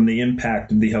bit from the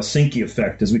impact of the Helsinki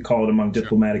effect, as we call it among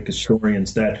diplomatic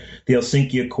historians, that the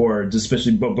Helsinki Accords,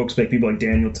 especially books by people like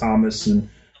Daniel Thomas and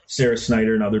Sarah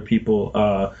Snyder and other people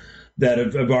that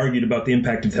have argued about the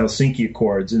impact of the Helsinki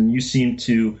Accords. And you seem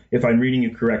to, if I'm reading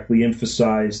you correctly,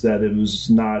 emphasize that it was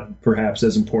not perhaps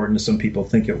as important as some people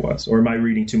think it was. Or am I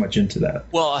reading too much into that?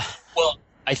 Well,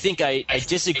 I think I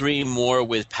disagree more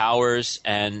with Powers,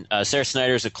 and Sarah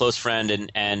Snyder is a close friend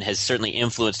and has certainly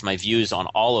influenced my views on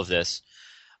all of this.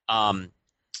 I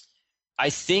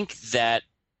think that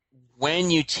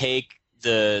when you take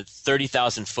the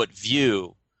 30,000-foot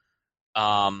view,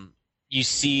 you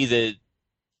see the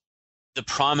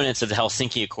prominence of the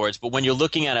Helsinki Accords. But when you're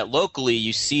looking at it locally,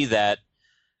 you see that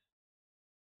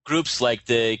groups like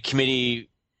the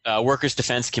Workers'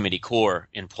 Defense Committee, KOR,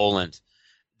 in Poland,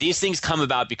 these things come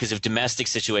about because of domestic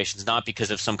situations, not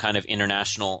because of some kind of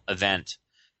international event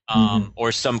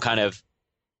or some kind of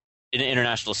an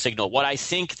international signal. What I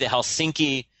think the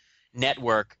Helsinki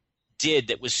network did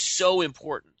that was so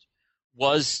important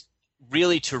was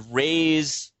really to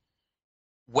raise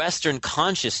Western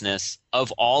consciousness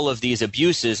of all of these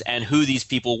abuses and who these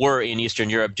people were in Eastern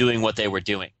Europe doing what they were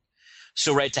doing.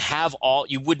 So, right, to have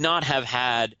you would not have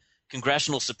had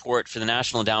congressional support for the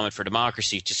National Endowment for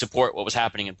Democracy to support what was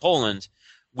happening in Poland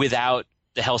without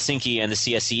the Helsinki and the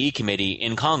CSCE committee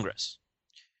in Congress.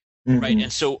 Right.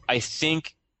 And so I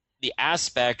think the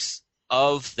aspects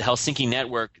of the Helsinki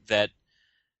network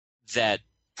that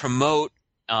promote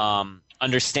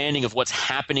understanding of what's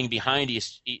happening behind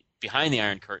the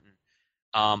Iron Curtain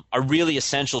are really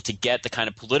essential to get the kind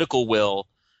of political will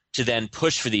to then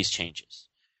push for these changes.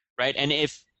 Right. And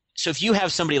if you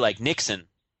have somebody like Nixon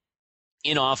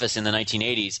in office in the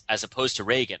 1980s as opposed to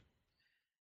Reagan,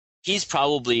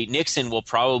 Nixon will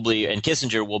probably, and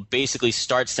Kissinger will basically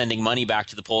start sending money back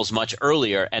to the polls much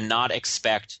earlier and not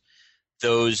expect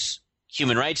those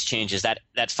human rights changes,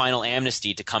 that final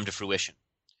amnesty, to come to fruition.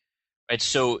 Right?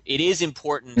 So it is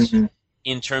important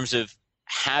in terms of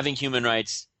having human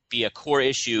rights be a core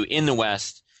issue in the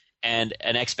West and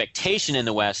an expectation in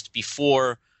the West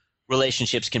before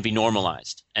relationships can be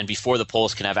normalized and before the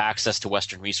Poles can have access to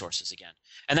Western resources again.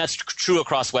 And that's true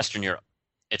across Western Europe.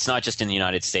 It's not just in the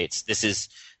United States.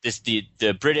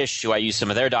 The British, who I use some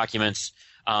of their documents,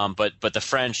 but the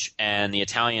French and the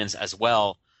Italians as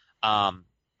well, are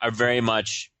very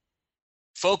much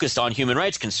focused on human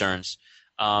rights concerns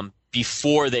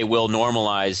before they will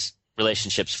normalize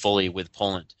relationships fully with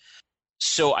Poland.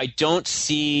 So I don't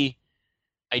see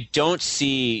the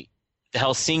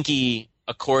Helsinki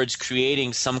Accords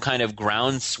creating some kind of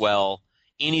groundswell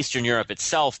in Eastern Europe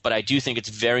itself, but I do think it's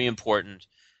very important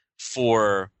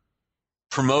for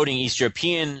promoting East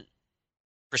European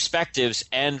perspectives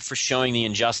and for showing the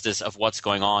injustice of what's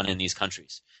going on in these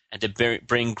countries, and to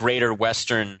bring greater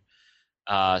Western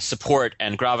support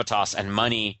and gravitas and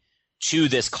money to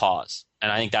this cause.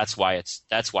 And I think that's why it's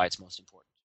most important.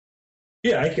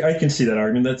 Yeah, I can see that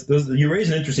argument. You raise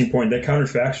an interesting point. That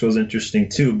counterfactual is interesting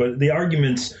too. But the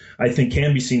arguments, I think,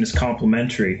 can be seen as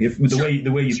complementary.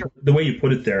 The way you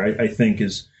put it there, I think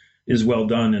is well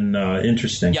done and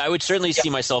interesting. Yeah, I would certainly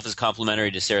see myself as complementary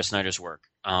to Sarah Snyder's work.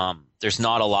 There's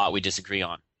not a lot we disagree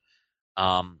on.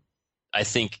 I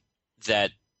think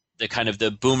that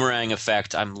the boomerang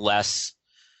effect, the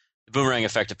boomerang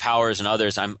effect of Powers and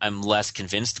others, I'm less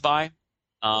convinced by.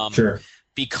 Sure.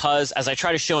 Because, as I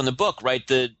try to show in the book, right,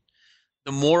 the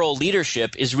moral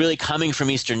leadership is really coming from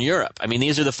Eastern Europe. I mean,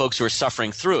 these are the folks who are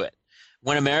suffering through it.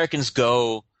 When Americans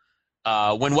go,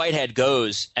 when Whitehead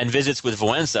goes and visits with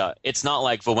Wałęsa, it's not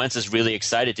like Wałęsa's really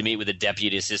excited to meet with the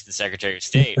Deputy Assistant Secretary of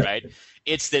State, right?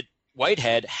 It's that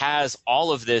Whitehead has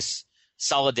all of this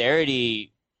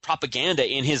solidarity propaganda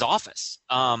in his office,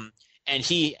 and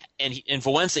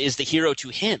Wałęsa is the hero to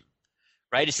him,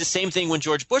 right? It's the same thing when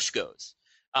George Bush goes.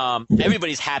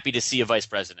 Everybody's happy to see a vice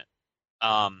president.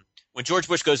 When George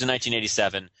Bush goes in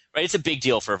 1987, right, it's a big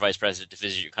deal for a vice president to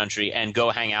visit your country and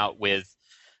go hang out with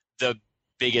the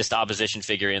biggest opposition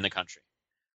figure in the country.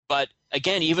 But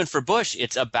again, even for Bush,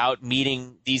 it's about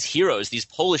meeting these heroes, these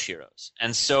Polish heroes.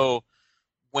 And so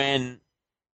when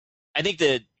I think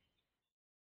the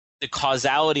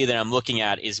causality that I'm looking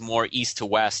at is more east to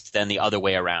west than the other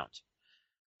way around,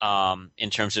 in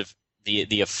terms of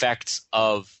the effects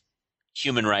of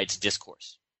human rights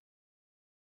discourse.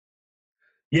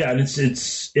 Yeah, and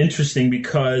it's interesting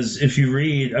because if you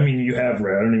read, I mean, you have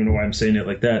read, I don't even know why I'm saying it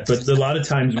like that, but a lot of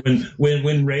times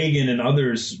when Reagan and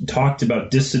others talked about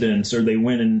dissidents, or they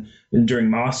went in during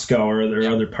Moscow or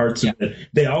other parts of it,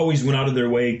 they always went out of their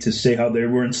way to say how they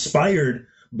were inspired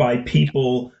by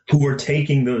people who were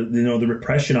taking the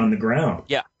repression on the ground.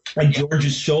 Yeah. Like George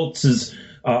Shultz's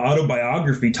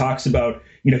autobiography talks about,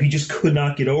 he just could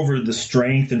not get over the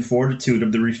strength and fortitude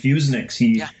of the refuseniks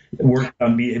he worked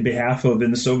on behalf of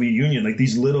in the Soviet Union. Like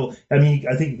these little, I think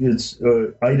it's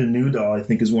Ida Nudal, I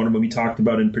think, is one of them he talked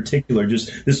about in particular.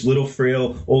 Just this little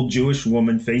frail old Jewish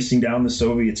woman facing down the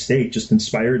Soviet state just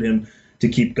inspired him to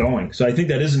keep going. So I think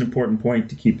that is an important point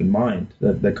to keep in mind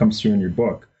that comes through in your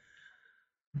book.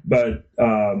 But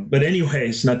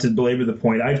anyways, not to belabor the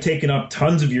point, I've taken up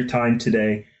tons of your time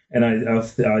today. And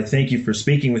I thank you for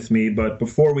speaking with me. But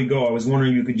before we go, I was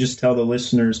wondering if you could just tell the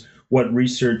listeners what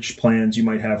research plans you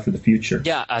might have for the future.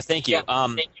 Yeah, thank you.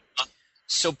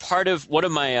 So part of one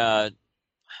of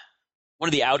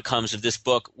the outcomes of this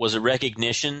book was a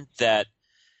recognition that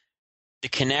the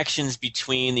connections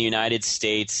between the United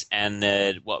States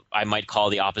and what I might call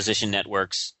the opposition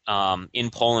networks in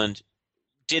Poland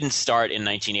didn't start in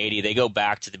 1980. They go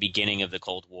back to the beginning of the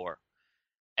Cold War.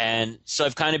 And so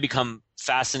I've kind of become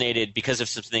fascinated because of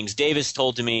some things Davis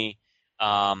told to me,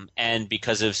 and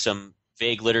because of some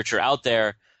vague literature out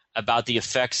there about the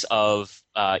effects of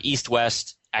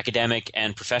East-West academic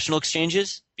and professional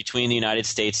exchanges between the United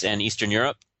States and Eastern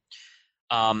Europe.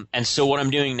 And so what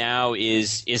I'm doing now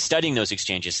is studying those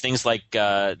exchanges, things like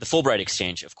the Fulbright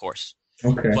Exchange, of course,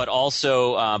 but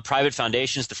also private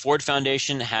foundations. The Ford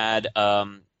Foundation had a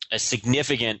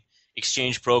significant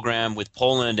exchange program with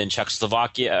Poland and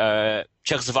Czechoslovakia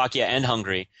and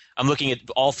Hungary. I'm looking at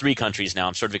all three countries now.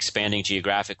 I'm sort of expanding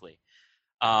geographically.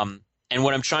 And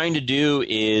what I'm trying to do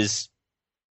is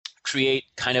create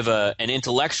kind of an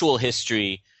intellectual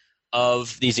history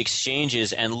of these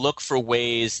exchanges and look for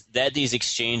ways that these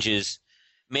exchanges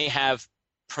may have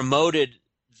promoted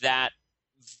that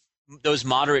those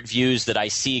moderate views that I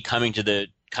see coming to the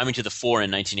fore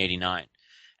in 1989.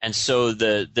 And so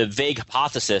the vague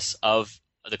hypothesis of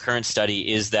the current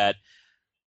study is that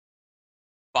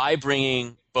by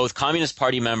bringing both Communist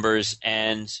Party members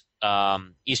and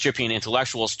East European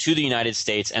intellectuals to the United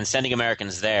States and sending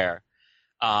Americans there,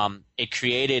 it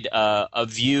created a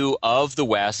view of the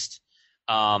West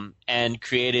and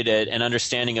created an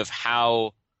understanding of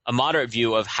a moderate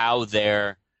view of how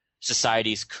their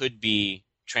societies could be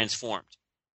transformed.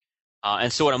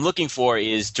 And so what I'm looking for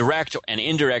is direct and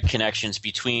indirect connections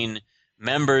between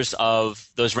members of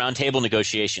those roundtable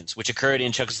negotiations, which occurred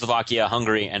in Czechoslovakia,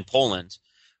 Hungary, and Poland,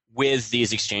 with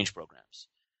these exchange programs,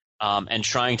 and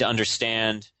trying to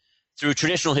understand through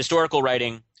traditional historical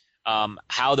writing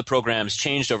how the programs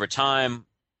changed over time,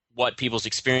 what people's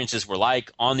experiences were like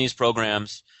on these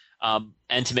programs,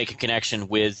 and to make a connection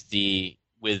with the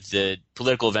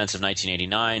political events of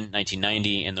 1989,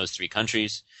 1990 in those three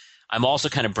countries. I'm also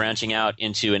kind of branching out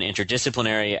into an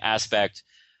interdisciplinary aspect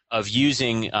of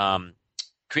using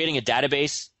creating a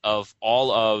database of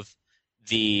all of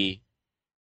the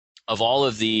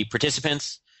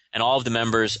participants and all of the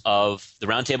members of the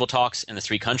roundtable talks in the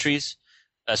three countries.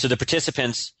 So the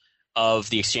participants of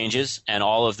the exchanges and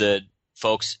all of the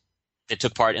folks that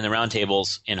took part in the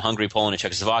roundtables in Hungary, Poland, and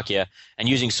Czechoslovakia, and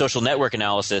using social network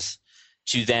analysis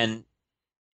to then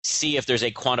see if there's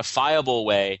a quantifiable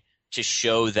way to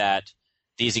show that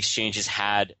these exchanges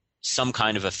had some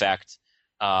kind of effect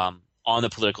on the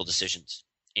political decisions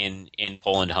in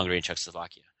Poland, Hungary, and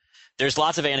Czechoslovakia. There's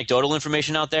lots of anecdotal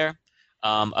information out there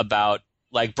about,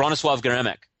 like, Bronisław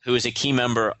Geremek, who is a key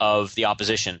member of the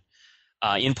opposition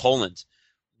in Poland,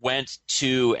 went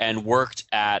to and worked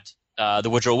at the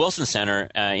Woodrow Wilson Center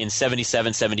in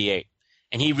 77, 78.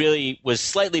 And he really was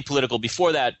slightly political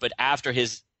before that, but after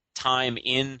his time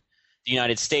in the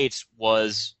United States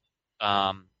was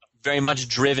very much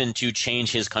driven to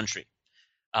change his country.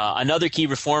 Another key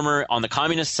reformer on the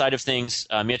communist side of things,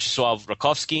 Mieczysław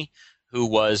Rakowski, who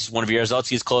was one of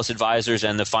Jaruzelski's close advisors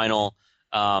and the final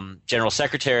general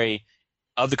secretary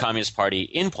of the Communist Party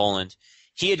in Poland,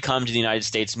 he had come to the United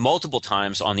States multiple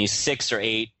times on these 6 or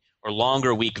 8 or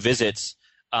longer week visits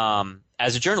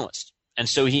as a journalist. And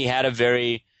so he had a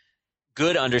very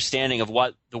good understanding of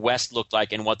what the West looked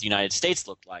like and what the United States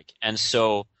looked like. And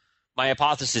so my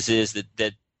hypothesis is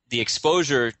that the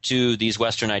exposure to these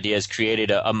Western ideas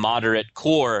created a moderate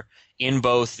core in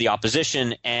both the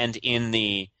opposition and in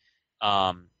the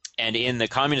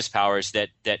communist powers that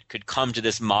could come to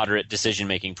this moderate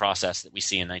decision-making process that we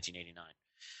see in 1989.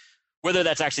 Whether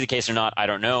that's actually the case or not, I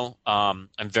don't know. I'm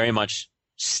very much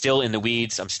still in the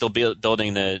weeds. I'm still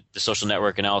building the social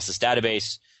network analysis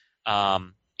database.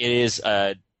 It is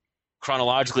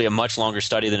chronologically a much longer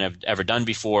study than I've ever done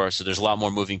before, so there's a lot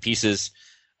more moving pieces.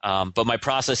 But my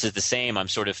process is the same. I'm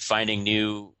sort of finding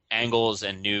new angles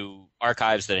and new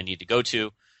archives that I need to go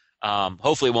to.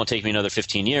 Hopefully it won't take me another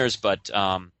 15 years, but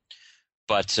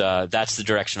that's the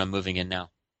direction I'm moving in now.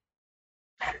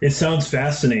 It sounds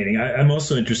fascinating. I'm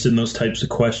also interested in those types of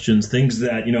questions, things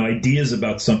that, ideas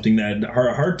about something that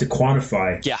are hard to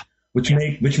quantify. Yeah. Which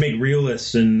make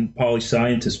realists and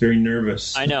poli-scientists very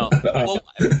nervous. I know. Well,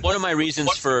 one of my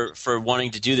reasons for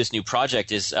wanting to do this new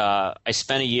project is I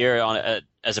spent a year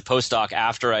as a postdoc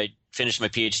after I finished my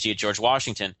PhD at George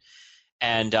Washington,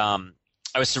 and I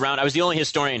was the only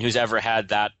historian who's ever had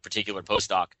that particular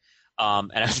postdoc,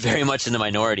 and I was very much in the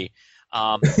minority.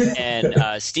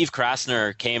 And Steve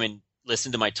Krasner came and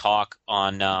listened to my talk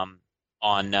on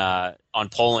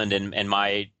Poland and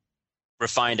my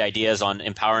refined ideas on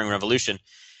empowering revolution.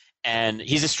 And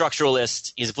he's a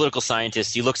structuralist. He's a political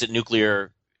scientist. He looks at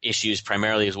nuclear issues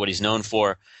primarily, is what he's known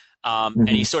for. And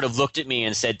he sort of looked at me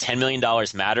and said, $10 million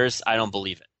matters. I don't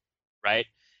believe it. Right.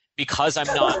 Because I'm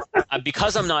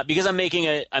making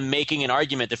an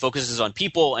argument that focuses on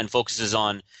people and focuses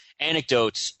on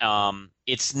anecdotes.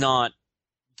 It's not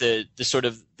the sort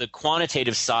of the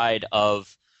quantitative side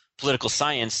of political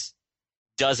science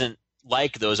doesn't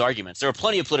like those arguments. There are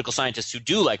plenty of political scientists who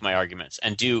do like my arguments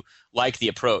and do like the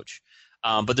approach.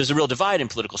 But there's a real divide in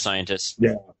political scientists.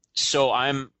 Yeah. So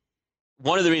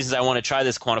one of the reasons I want to try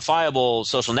this quantifiable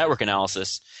social network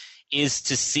analysis is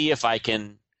to see if I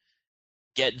can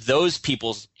get those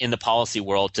people in the policy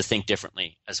world to think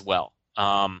differently as well.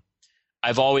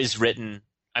 I've always written,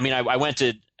 I've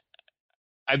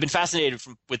been fascinated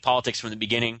with politics from the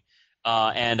beginning.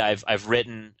 And I've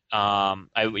written.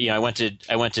 I went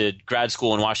to grad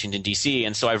school in Washington D.C.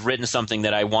 and so I've written something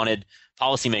that I wanted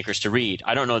policymakers to read.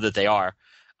 I don't know that they are,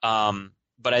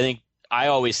 but I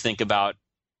always think about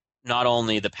not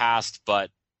only the past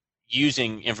but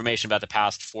using information about the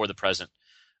past for the present.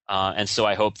 And so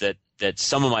I hope that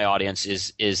some of my audience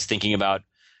is thinking about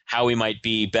how we might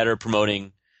be better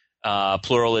promoting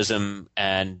pluralism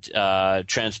and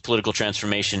political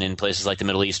transformation in places like the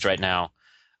Middle East right now,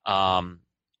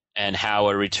 and how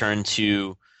a return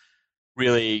to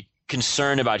really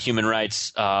concern about human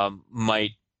rights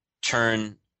might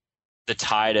turn the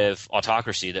tide of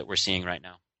autocracy that we're seeing right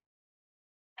now.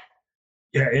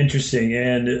 Yeah, interesting.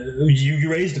 And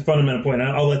you raised a fundamental point.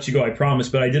 I'll let you go, I promise.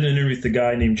 But I did an interview with a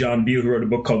guy named John Beale who wrote a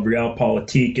book called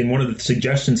Realpolitik. And one of the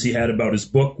suggestions he had about his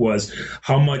book was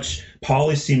how much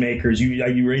policymakers,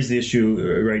 you raised the issue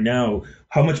right now,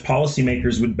 how much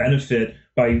policymakers would benefit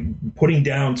by putting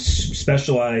down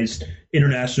specialized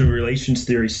international relations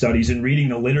theory studies and reading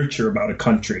the literature about a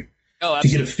country to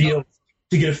get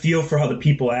a feel for how the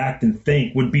people act and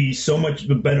think would be so much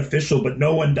beneficial, but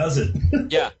no one does it.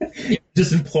 Yeah.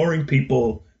 Just imploring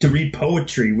people to read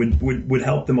poetry would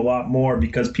help them a lot more,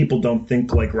 because people don't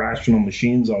think like rational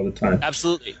machines all the time.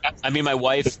 Absolutely. I mean, my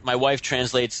wife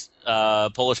translates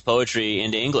Polish poetry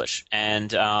into English, and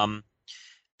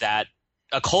that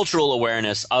a cultural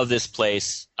awareness of this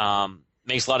place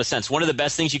makes a lot of sense. One of the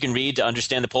best things you can read to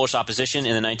understand the Polish opposition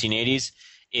in the 1980s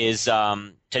is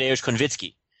Tadeusz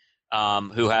Konwicki,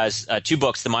 who has two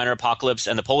books, The Minor Apocalypse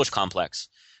and The Polish Complex,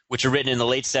 which are written in the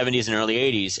late 70s and early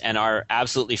 80s and are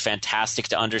absolutely fantastic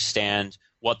to understand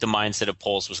what the mindset of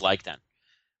Poles was like then.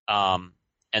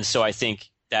 And so I think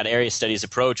that area studies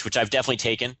approach, which I've definitely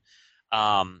taken,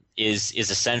 is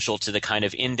essential to the kind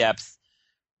of in-depth,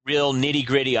 real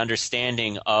nitty-gritty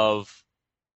understanding of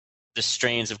the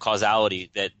strains of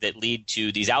causality that lead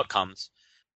to these outcomes,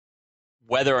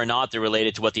 whether or not they're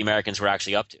related to what the Americans were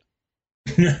actually up to.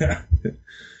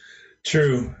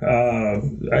 True.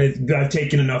 I've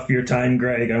taken enough of your time,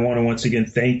 Greg. I want to once again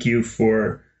thank you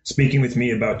for speaking with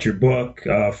me about your book.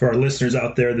 For our listeners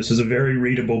out there, this is a very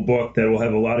readable book that will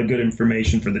have a lot of good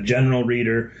information for the general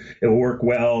reader. It will work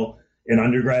well in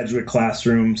undergraduate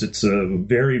classrooms. It's a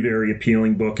very, very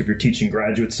appealing book if you're teaching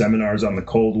graduate seminars on the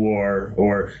Cold War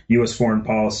or U.S. foreign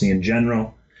policy in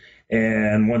general.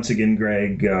 And once again,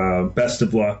 Greg, best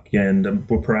of luck, and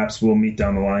perhaps we'll meet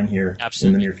down the line here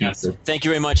in the near future. Absolutely. Thank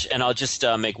you very much, and I'll just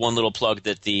make one little plug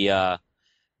that the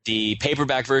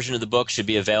paperback version of the book should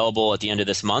be available at the end of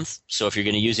this month. So if you're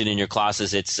going to use it in your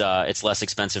classes, it's less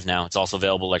expensive now. It's also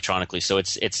available electronically. So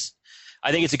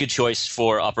I think it's a good choice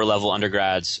for upper level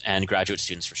undergrads and graduate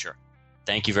students for sure.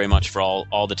 Thank you very much for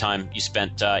all the time you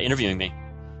spent interviewing me.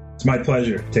 It's my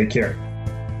pleasure. Take care.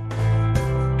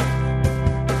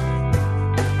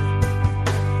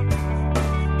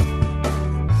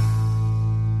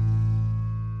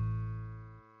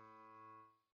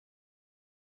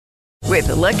 With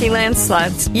the Lucky Land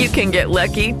Slots, you can get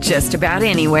lucky just about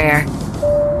anywhere.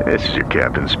 This is your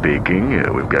captain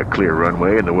speaking. We've got clear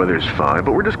runway and the weather's fine,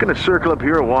 but we're just going to circle up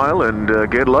here a while and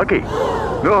get lucky.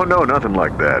 No, nothing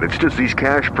like that. It's just these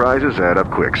cash prizes add up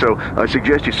quick. So I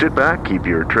suggest you sit back, keep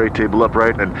your tray table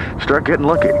upright, and start getting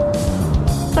lucky.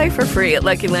 Play for free at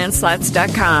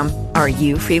LuckyLandSlots.com. Are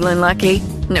you feeling lucky?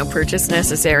 No purchase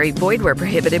necessary. Void where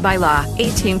prohibited by law.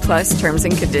 18+ terms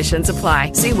and conditions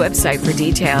apply. See website for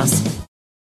details.